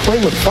guys are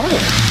playing with fire.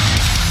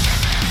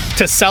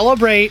 To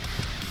celebrate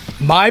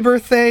my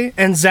birthday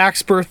and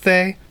Zach's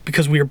birthday,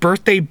 because we are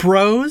birthday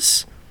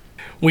bros,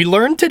 we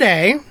learned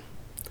today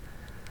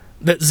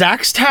that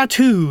Zach's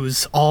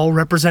tattoos all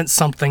represent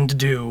something to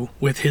do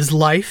with his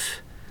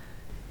life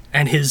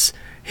and his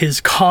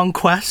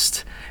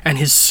conquest and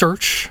his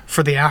search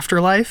for the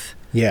afterlife.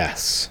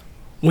 Yes.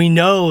 We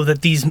know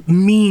that these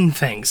mean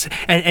things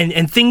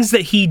and things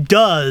that he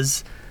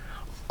does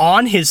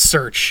on his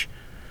search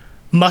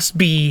must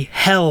be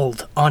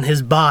held on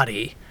his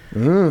body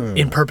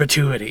in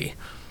perpetuity.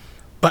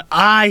 But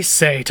I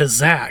say to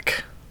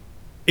Zach,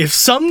 if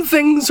some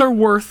things are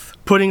worth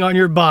putting on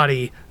your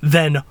body,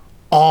 then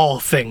all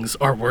things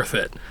are worth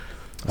it.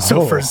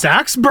 So for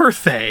Zach's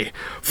birthday,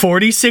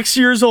 46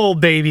 years old,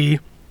 baby,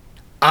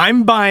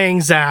 I'm buying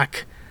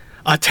Zach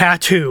a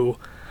tattoo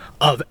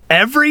of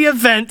every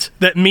event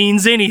that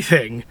means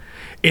anything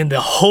in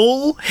the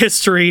whole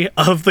history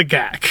of the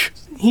GAC.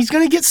 He's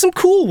going to get some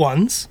cool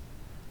ones.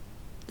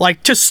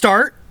 To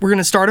start, we're going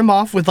to start him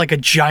off with a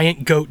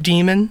giant goat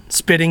demon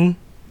spitting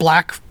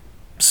black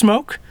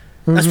smoke.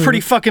 That's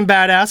pretty fucking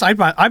badass.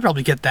 I'd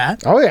probably get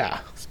that. Oh,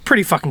 yeah. It's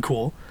pretty fucking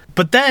cool.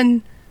 But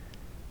then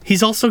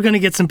he's also going to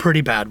get some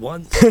pretty bad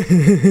ones.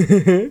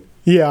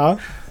 Yeah.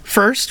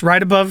 First,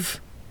 right above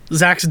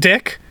Zach's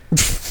dick,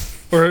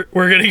 we're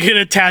going to get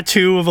a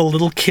tattoo of a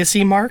little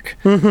kissy mark.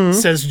 It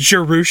says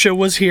Jerusha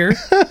was here.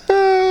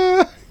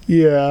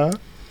 Yeah.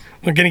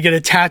 We're going to get a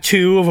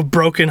tattoo of a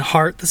broken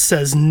heart that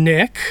says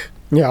Nick.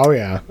 Yeah, oh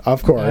yeah,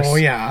 of course. Oh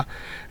yeah.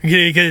 We're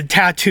going to get a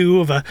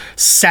tattoo of a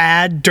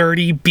sad,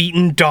 dirty,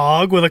 beaten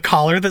dog with a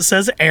collar that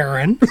says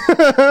Aaron.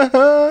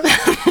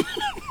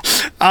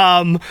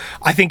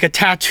 I think a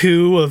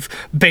tattoo of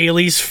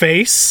Bailey's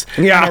face.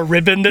 Yeah. And a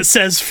ribbon that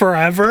says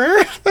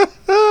forever.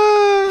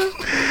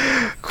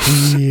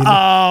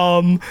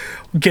 Queen.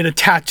 Get a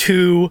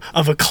tattoo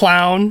of a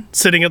clown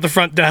sitting at the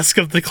front desk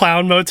of the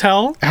clown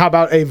motel. How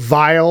about a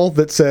vial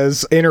that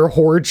says inner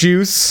whore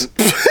juice?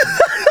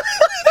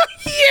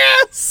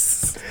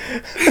 Yes!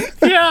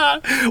 Yeah.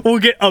 We'll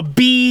get a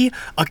bee,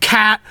 a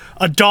cat,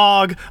 a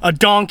dog, a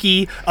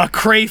donkey, a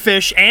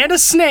crayfish, and a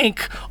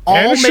snake,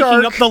 all making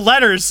shark. up the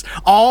letters.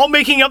 All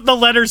making up the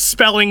letters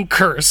spelling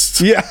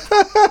cursed. Yeah.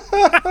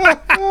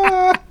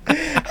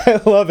 I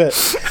love it.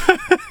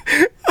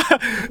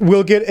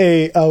 We'll get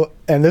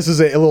and this is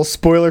a little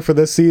spoiler for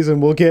this season,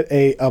 we'll get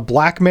a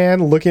black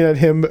man looking at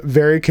him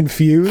very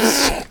confused.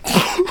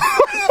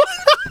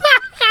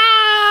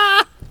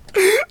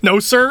 No,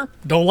 sir.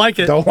 Don't like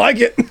it. Don't like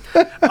it.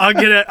 I'll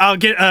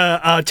get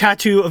a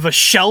tattoo of a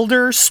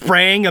Shelder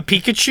spraying a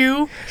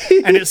Pikachu,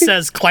 and it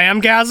says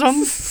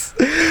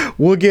clamgasm.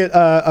 We'll get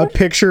a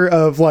picture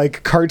of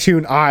like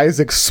cartoon eyes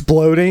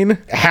exploding.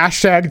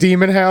 #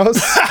 Demon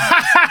House.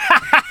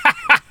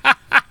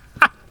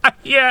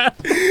 Yeah.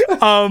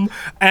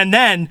 And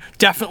then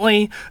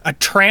definitely a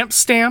tramp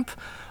stamp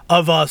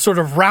of a sort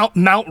of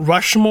Mount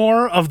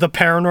Rushmore of the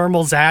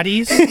paranormal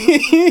zaddies.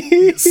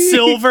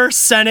 Silver,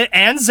 Senate,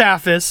 and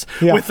Zaphis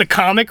with the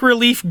comic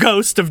relief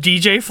ghost of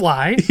DJ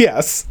Fly.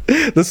 Yes,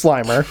 the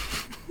Slimer.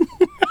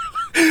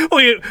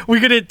 We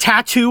get a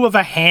tattoo of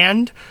a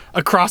hand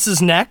across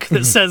his neck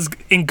that says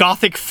in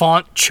Gothic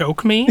font,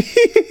 "Choke me."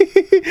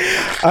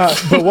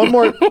 But one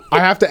more, I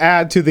have to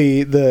add to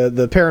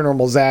the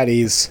paranormal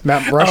zaddies,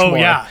 Mount Rushmore.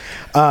 Oh,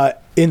 yeah.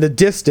 In the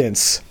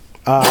distance,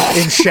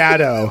 in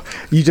shadow,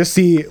 you just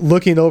see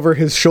looking over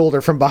his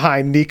shoulder from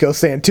behind Nico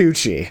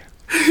Santucci.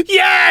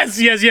 Yes.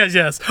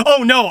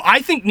 Oh no, I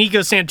think Nico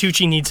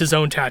Santucci needs his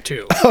own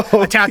tattoo.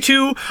 A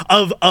tattoo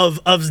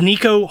of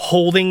Nico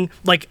holding,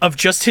 like, of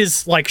just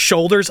his like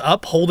shoulders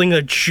up, holding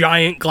a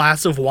giant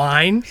glass of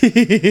wine, and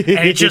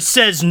it just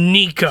says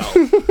Nico.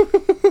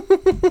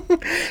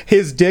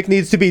 His dick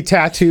needs to be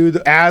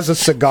tattooed as a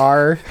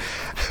cigar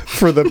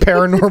for the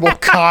paranormal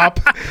cop.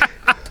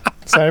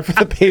 Sign up for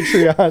the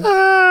Patreon.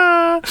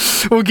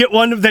 We'll get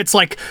one that's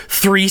like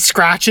 3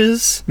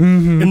 scratches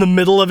in the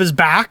middle of his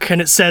back,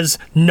 and it says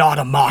 "Not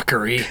a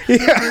mockery."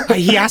 Yeah.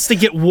 He has to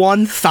get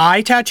one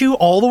thigh tattoo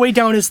all the way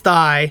down his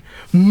thigh,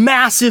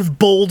 massive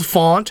bold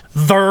font,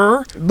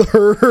 "There."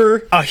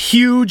 A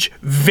huge,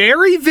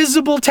 very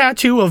visible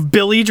tattoo of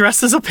Billy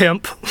dressed as a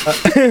pimp.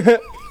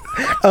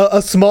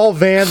 A small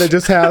van that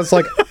just has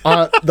like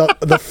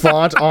the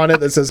font on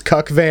it that says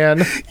 "Cuck Van."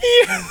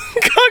 Yeah,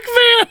 Cuck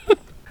Van.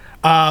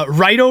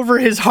 Right over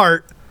his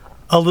heart,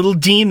 a little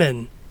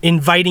demon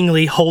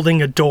invitingly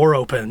holding a door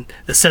open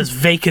that says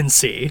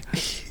 "Vacancy."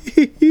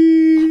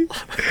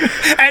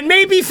 And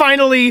maybe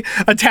finally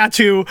a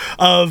tattoo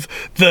of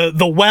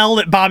the well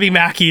at Bobby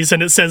Mackey's,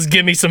 and it says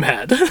 "Gimme some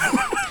head."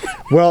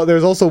 Well,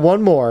 there's also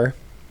one more.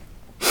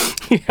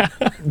 Yeah.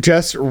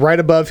 Just right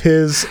above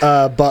his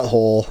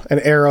butthole, an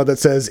arrow that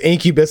says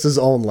 "Incubuses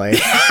only."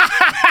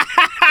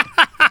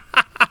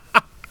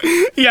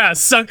 Yeah,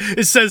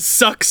 it says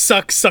 "Suck,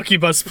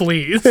 succubus,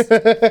 please."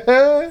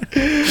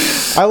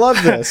 I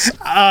love this.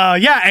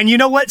 Yeah, and you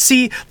know what?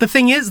 See, the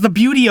thing is, the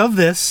beauty of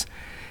this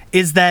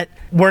is that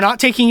we're not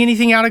taking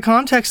anything out of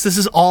context. This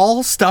is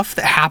all stuff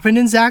that happened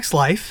in Zach's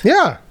life.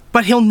 Yeah.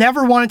 But he'll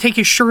never want to take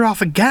his shirt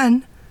off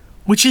again,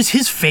 which is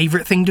his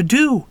favorite thing to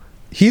do.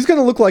 He's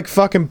gonna look like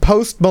fucking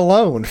Post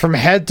Malone from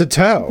head to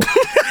toe.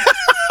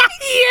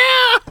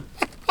 Yeah.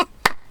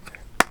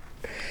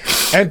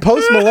 And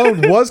Post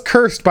Malone was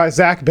cursed by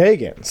Zach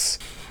Bagans.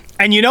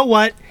 And you know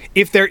what?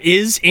 If there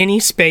is any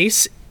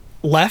space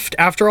left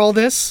after all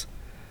this,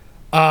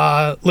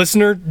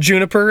 listener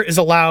Juniper is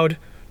allowed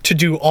to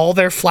do all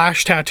their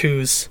flash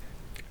tattoos.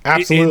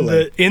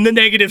 Absolutely. In the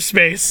negative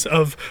space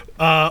of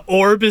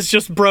orb is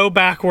just bro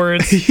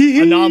backwards,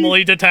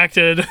 anomaly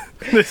detected.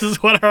 This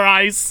is what our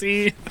eyes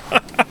see.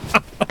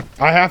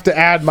 I have to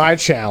add my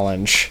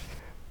challenge.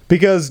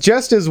 Because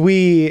just as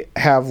we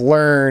have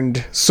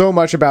learned so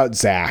much about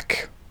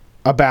Zach,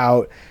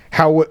 about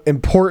how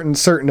important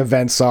certain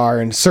events are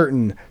and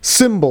certain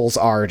symbols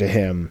are to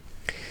him,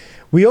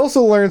 we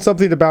also learned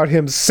something about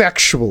him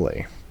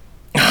sexually.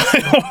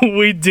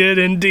 We did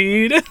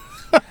indeed.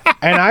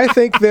 And I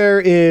think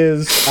there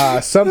is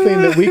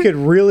something that we could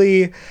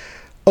really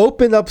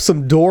open up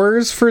some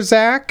doors for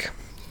Zach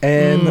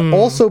and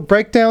also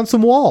break down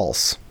some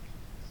walls.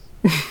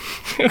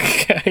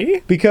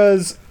 Okay.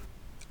 Because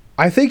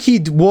I think he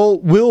will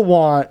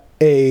want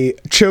a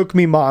 "Choke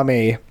Me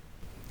Mommy"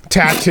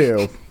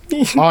 tattoo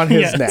on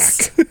his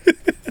neck.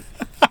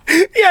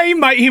 Yeah,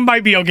 he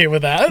might be okay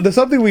with that. There's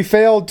something we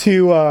failed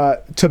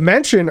to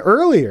mention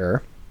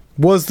earlier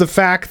was the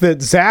fact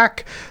that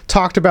Zach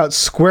talked about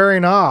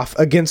squaring off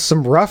against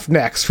some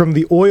roughnecks from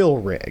the oil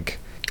rig.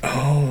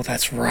 Oh,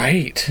 that's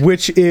right.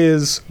 Which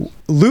is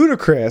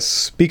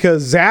ludicrous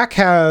because Zach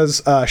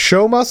has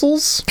show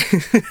muscles.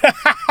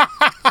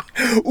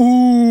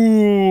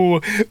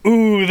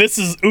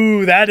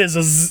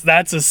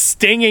 That's a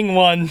stinging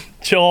one,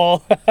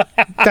 Joel.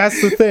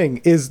 That's the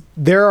thing, is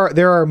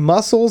there are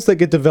muscles that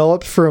get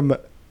developed from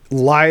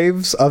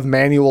lives of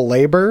manual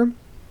labor,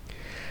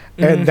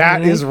 and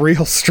that is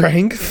real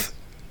strength.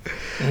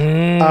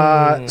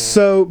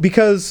 So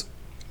because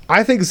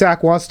I think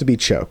Zach wants to be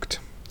choked,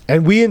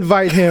 and we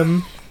invite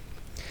him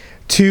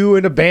to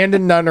an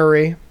abandoned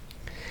nunnery,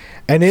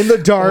 and in the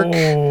dark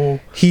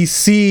he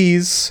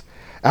sees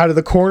out of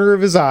the corner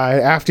of his eye,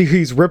 after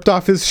he's ripped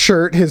off his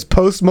shirt, his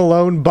Post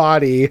Malone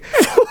body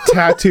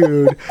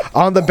tattooed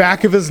on the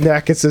back of his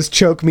neck. It says,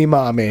 "Choke me,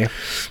 mommy."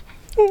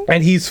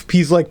 And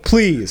he's like,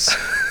 please.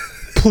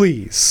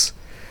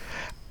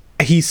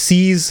 He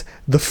sees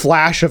the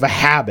flash of a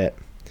habit.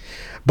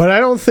 But I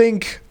don't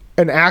think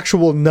an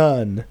actual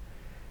nun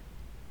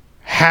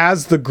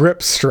has the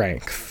grip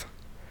strength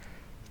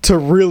to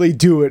really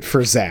do it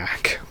for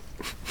Zach.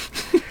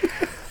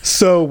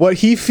 So what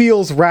he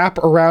feels wrap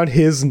around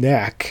his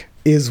neck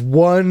is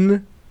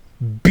one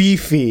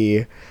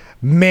beefy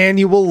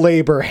manual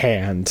labor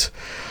hand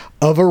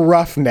of a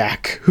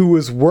roughneck who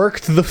has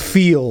worked the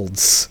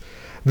fields,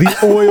 the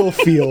oil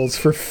fields,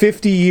 for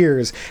 50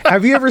 years.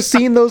 Have you ever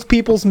seen those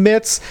people's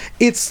mitts?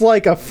 It's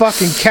like a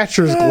fucking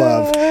catcher's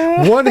glove.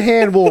 One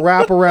hand will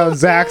wrap around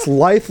Zach's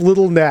lithe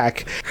little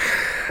neck.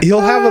 He'll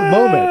have a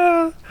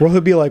moment where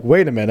he'll be like,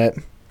 wait a minute.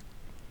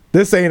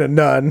 This ain't a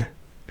nun.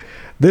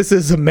 This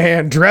is a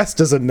man dressed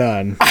as a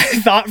nun. I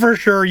thought for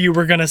sure you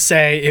were going to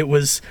say it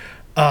was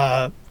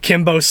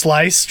Kimbo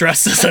Slice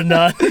dressed as a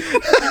nun.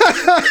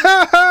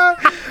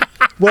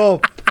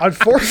 Well,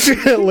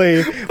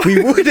 unfortunately,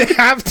 we would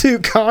have to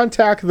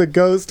contact the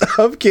ghost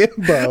of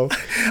Kimbo.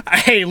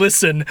 Hey,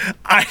 listen,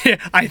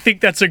 I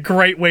think that's a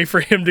great way for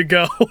him to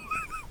go.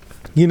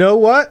 You know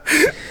what?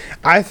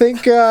 I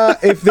think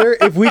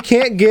if we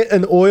can't get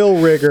an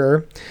oil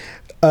rigger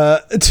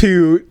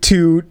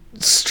to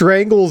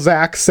strangle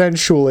Zach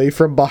sensually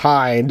from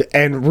behind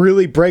and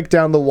really break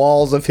down the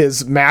walls of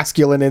his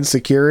masculine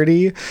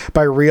insecurity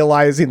by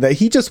realizing that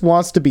he just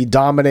wants to be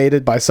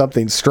dominated by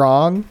something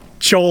strong.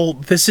 Joel,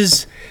 this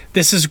is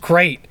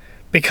great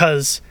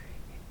because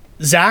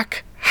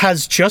Zach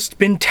has just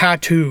been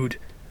tattooed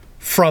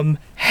from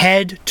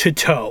head to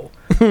toe.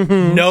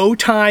 No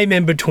time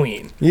in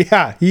between.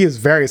 Yeah, he is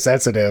very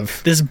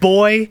sensitive. This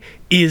boy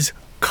is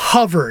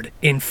covered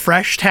in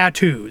fresh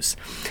tattoos,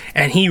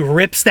 and he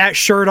rips that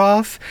shirt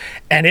off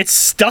and it's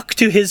stuck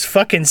to his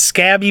fucking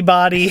scabby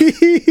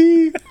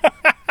body.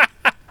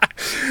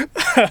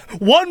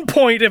 1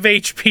 point of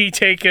HP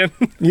taken.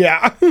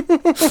 Yeah.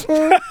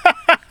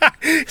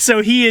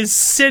 So he is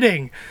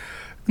sitting,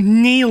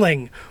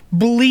 kneeling,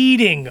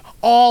 bleeding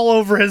all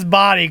over his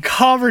body,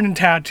 covered in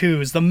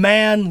tattoos. The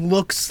man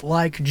looks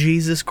like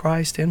Jesus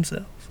Christ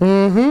himself.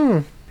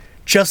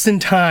 Just in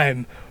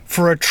time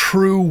for a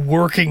true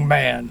working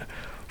man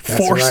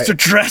forced to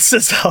dress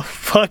as a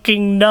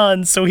fucking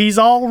nun, so he's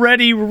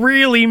already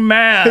really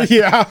mad.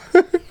 Yeah.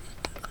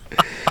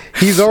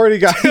 He's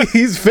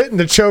fitting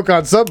to choke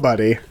on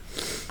somebody.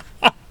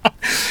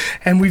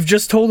 And we've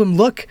just told him,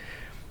 look,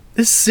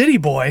 this city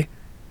boy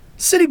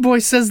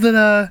says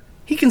that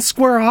he can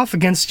square off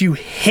against you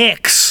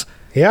Hicks.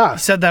 Yeah. He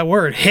said that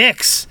word,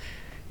 Hicks,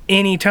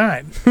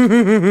 anytime.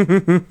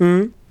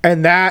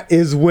 And that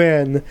is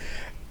when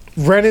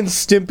Ren and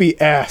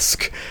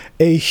Stimpy-esque,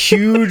 a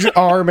huge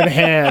arm and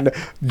hand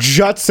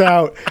juts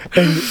out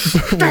and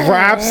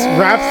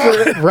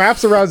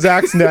wraps around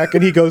Zach's neck,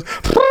 and he goes,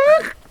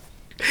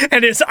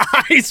 and his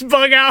eyes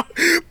bug out.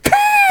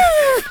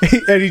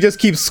 And he just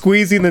keeps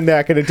squeezing the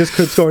neck, and it just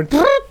keeps going.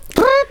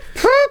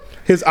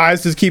 His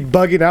eyes just keep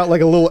bugging out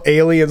like a little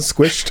alien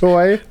squish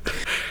toy.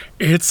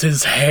 It's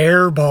his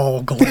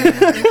hairball gland.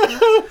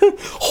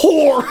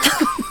 Whore.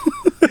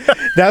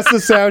 That's the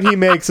sound he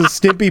makes, is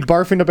Stimpy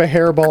barfing up a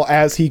hairball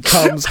as he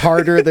comes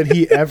harder than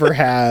he ever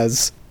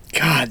has.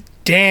 God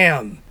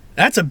damn.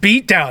 That's a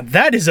beatdown.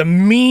 That is a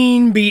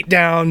mean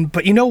beatdown.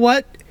 But you know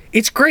what?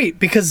 It's great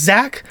because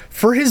Zach,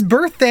 for his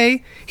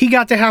birthday, he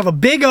got to have a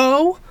big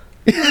O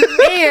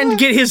and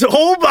get his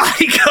whole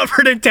body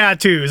covered in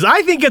tattoos.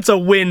 I think it's a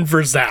win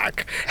for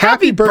Zach.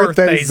 Happy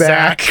birthday,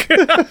 Zach.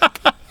 Is that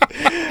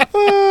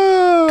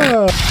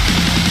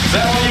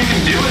all you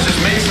can do, is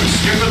just make some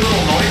stupid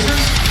little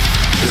noises?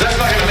 Because that's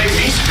not going to make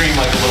me scream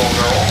like a little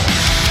girl.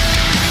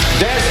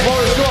 Dance floor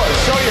is yours.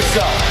 Show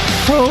yourself.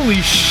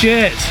 Holy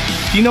shit.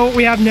 Do you know what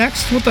we have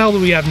next? What the hell do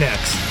we have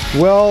next?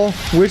 Well,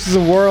 Witches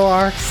and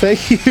Warlocks,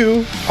 thank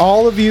you,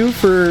 all of you,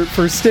 for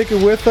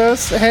sticking with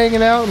us,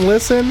 hanging out and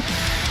listen.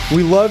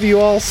 We love you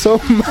all so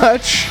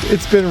much.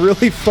 It's been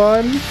really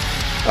fun.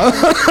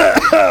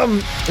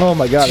 Oh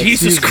my God.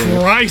 Jesus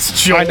Christ,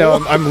 Joel. I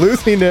know, I'm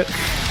losing it.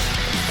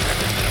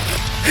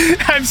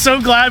 I'm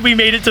so glad we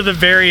made it to the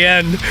very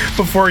end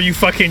before you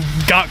fucking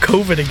got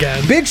COVID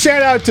again. Big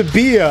shout out to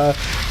Bia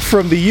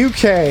from the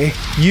UK.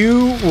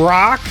 You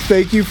rock.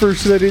 Thank you for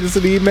sending us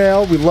an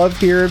email. We love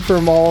hearing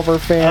from all of our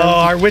fans. Oh,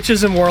 our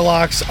Witches and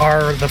Warlocks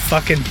are the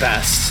fucking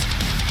best.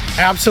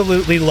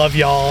 Absolutely love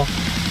y'all.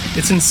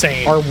 It's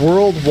insane. Our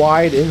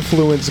worldwide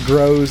influence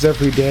grows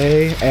every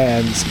day,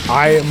 and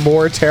I am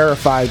more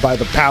terrified by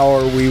the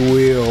power we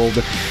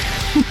wield.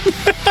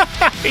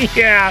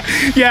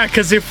 Yeah,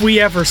 because if we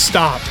ever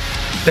stop,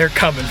 they're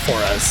coming for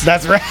us.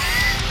 That's right.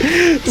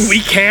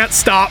 We can't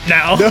stop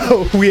now.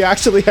 No, we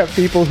actually have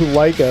people who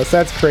like us.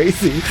 That's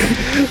crazy.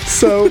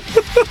 So,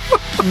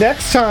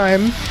 next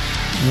time,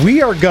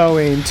 we are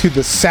going to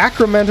the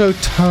Sacramento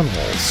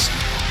tunnels.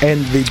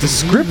 And the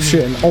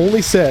description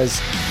only says,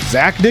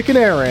 Zach, Dick, and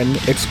Aaron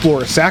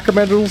explore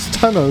Sacramento's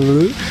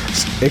tunnels,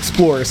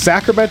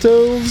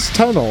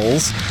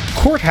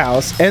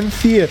 courthouse, and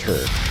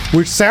theater.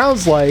 Which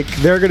sounds like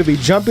they're going to be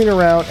jumping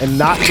around and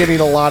not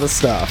getting a lot of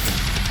stuff.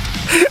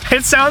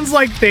 It sounds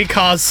like they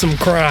caused some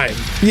crime.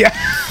 Yeah.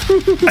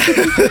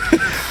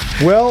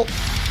 Well,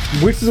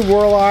 Witches and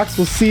Warlocks,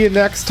 we'll see you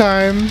next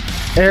time.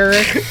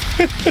 Eric,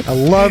 I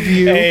love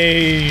you.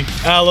 Hey,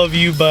 I love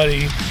you,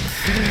 buddy.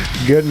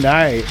 Good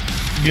night.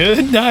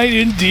 Good night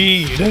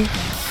indeed.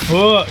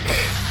 Fuck.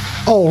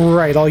 All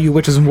right, all you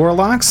Witches and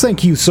Warlocks,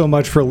 thank you so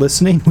much for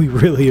listening. We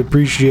really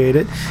appreciate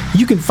it.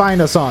 You can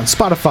find us on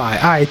Spotify,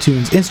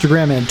 iTunes,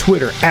 Instagram, and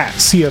Twitter at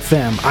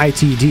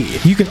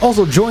CFMITD. You can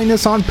also join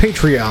us on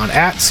Patreon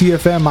at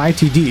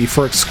CFMITD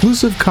for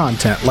exclusive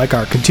content like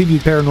our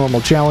continued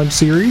Paranormal Challenge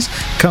series,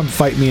 Come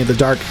Fight Me in the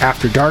Dark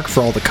After Dark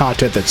for all the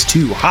content that's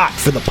too hot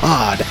for the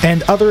pod,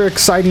 and other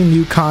exciting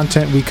new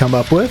content we come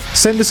up with.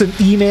 Send us an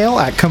email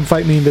at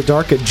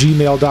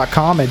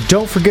comefightmeinthedark@gmail.com, and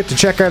don't forget to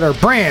check out our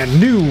brand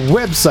new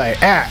website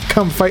at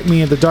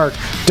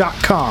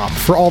comefightmeinthedark.com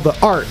for all the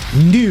art,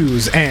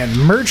 news, and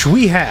merch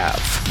we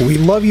have. We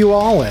love you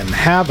all and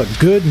have a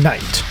good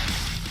night.